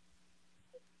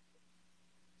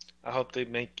 I hope they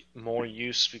make more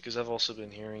use because I've also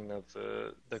been hearing that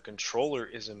the controller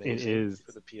is amazing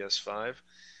for the PS5,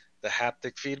 the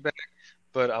haptic feedback.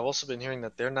 But I've also been hearing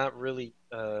that they're not really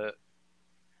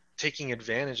taking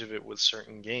advantage of it with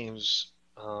certain games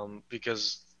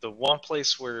because the one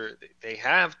place where they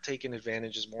have taken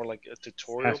advantage is more like a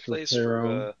tutorial place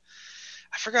for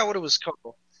I forgot what it was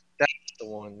called. That's the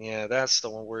one. Yeah, that's the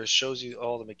one where it shows you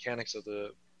all the mechanics of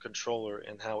the controller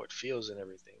and how it feels and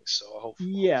everything. So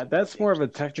yeah, that's more of a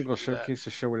technical showcase to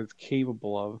show what it's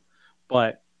capable of.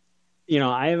 But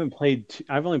I've only played 2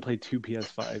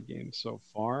 PS5 games so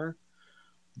far,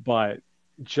 but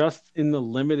just in the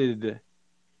limited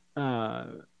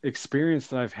experience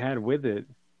that I've had with it,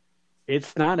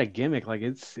 it's not a gimmick. Like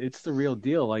it's the real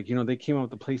deal. Like they came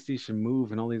out with the PlayStation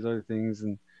Move and all these other things,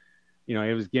 and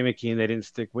it was gimmicky and they didn't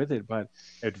stick with it. But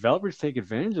if developers take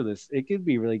advantage of this, it could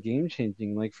be really game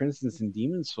changing. Like for instance, in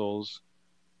Demon Souls,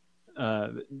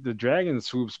 the dragon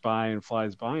swoops by and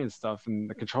flies by and stuff, and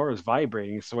the controller is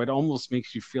vibrating, so it almost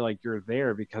makes you feel like you're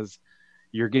there because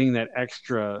you're getting that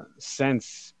extra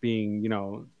sense being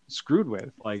screwed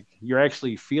with. Like you're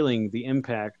actually feeling the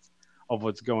impact of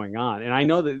what's going on. And I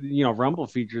know that Rumble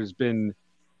feature has been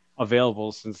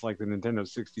available since like the Nintendo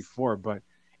 64, but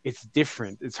it's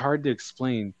different. It's hard to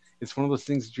explain. It's one of those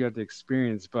things that you have to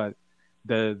experience, but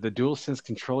the DualSense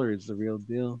controller is the real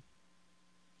deal.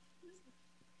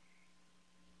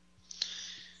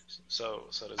 So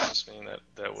does this mean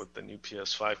that with the new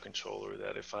PS5 controller,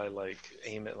 that if I like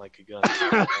aim it like a gun,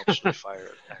 I actually fire?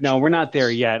 No, we're not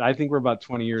there yet. I think we're about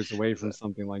 20 years away from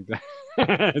something like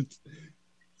that.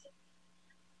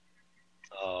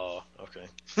 Oh, okay.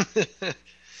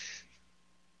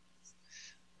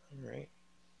 All right.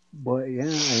 But yeah,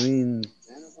 I mean,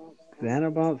 that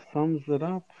about sums it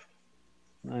up.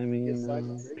 I mean,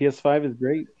 PS5 is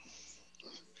great.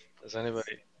 Does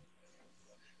anybody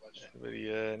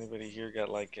here got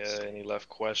like any left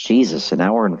questions? Jesus, an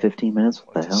hour and 15 minutes.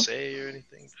 What the hell? Say or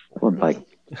anything? Went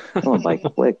by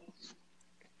quick.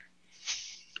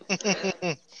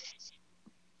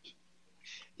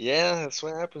 Yeah, that's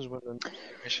what happens when the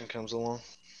mission comes along.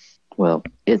 Well,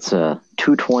 it's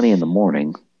 2:20 in the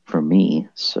morning for me,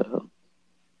 so.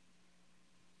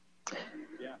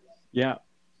 Yeah.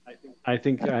 I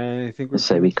think we're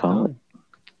Say pretty we much call done.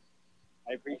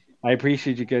 I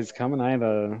appreciate you guys coming. I had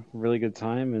a really good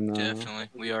time, and Definitely.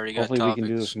 We already got hopefully we can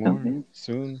do topics. this more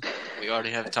soon. We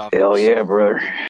already have topics. Hell yeah, brother.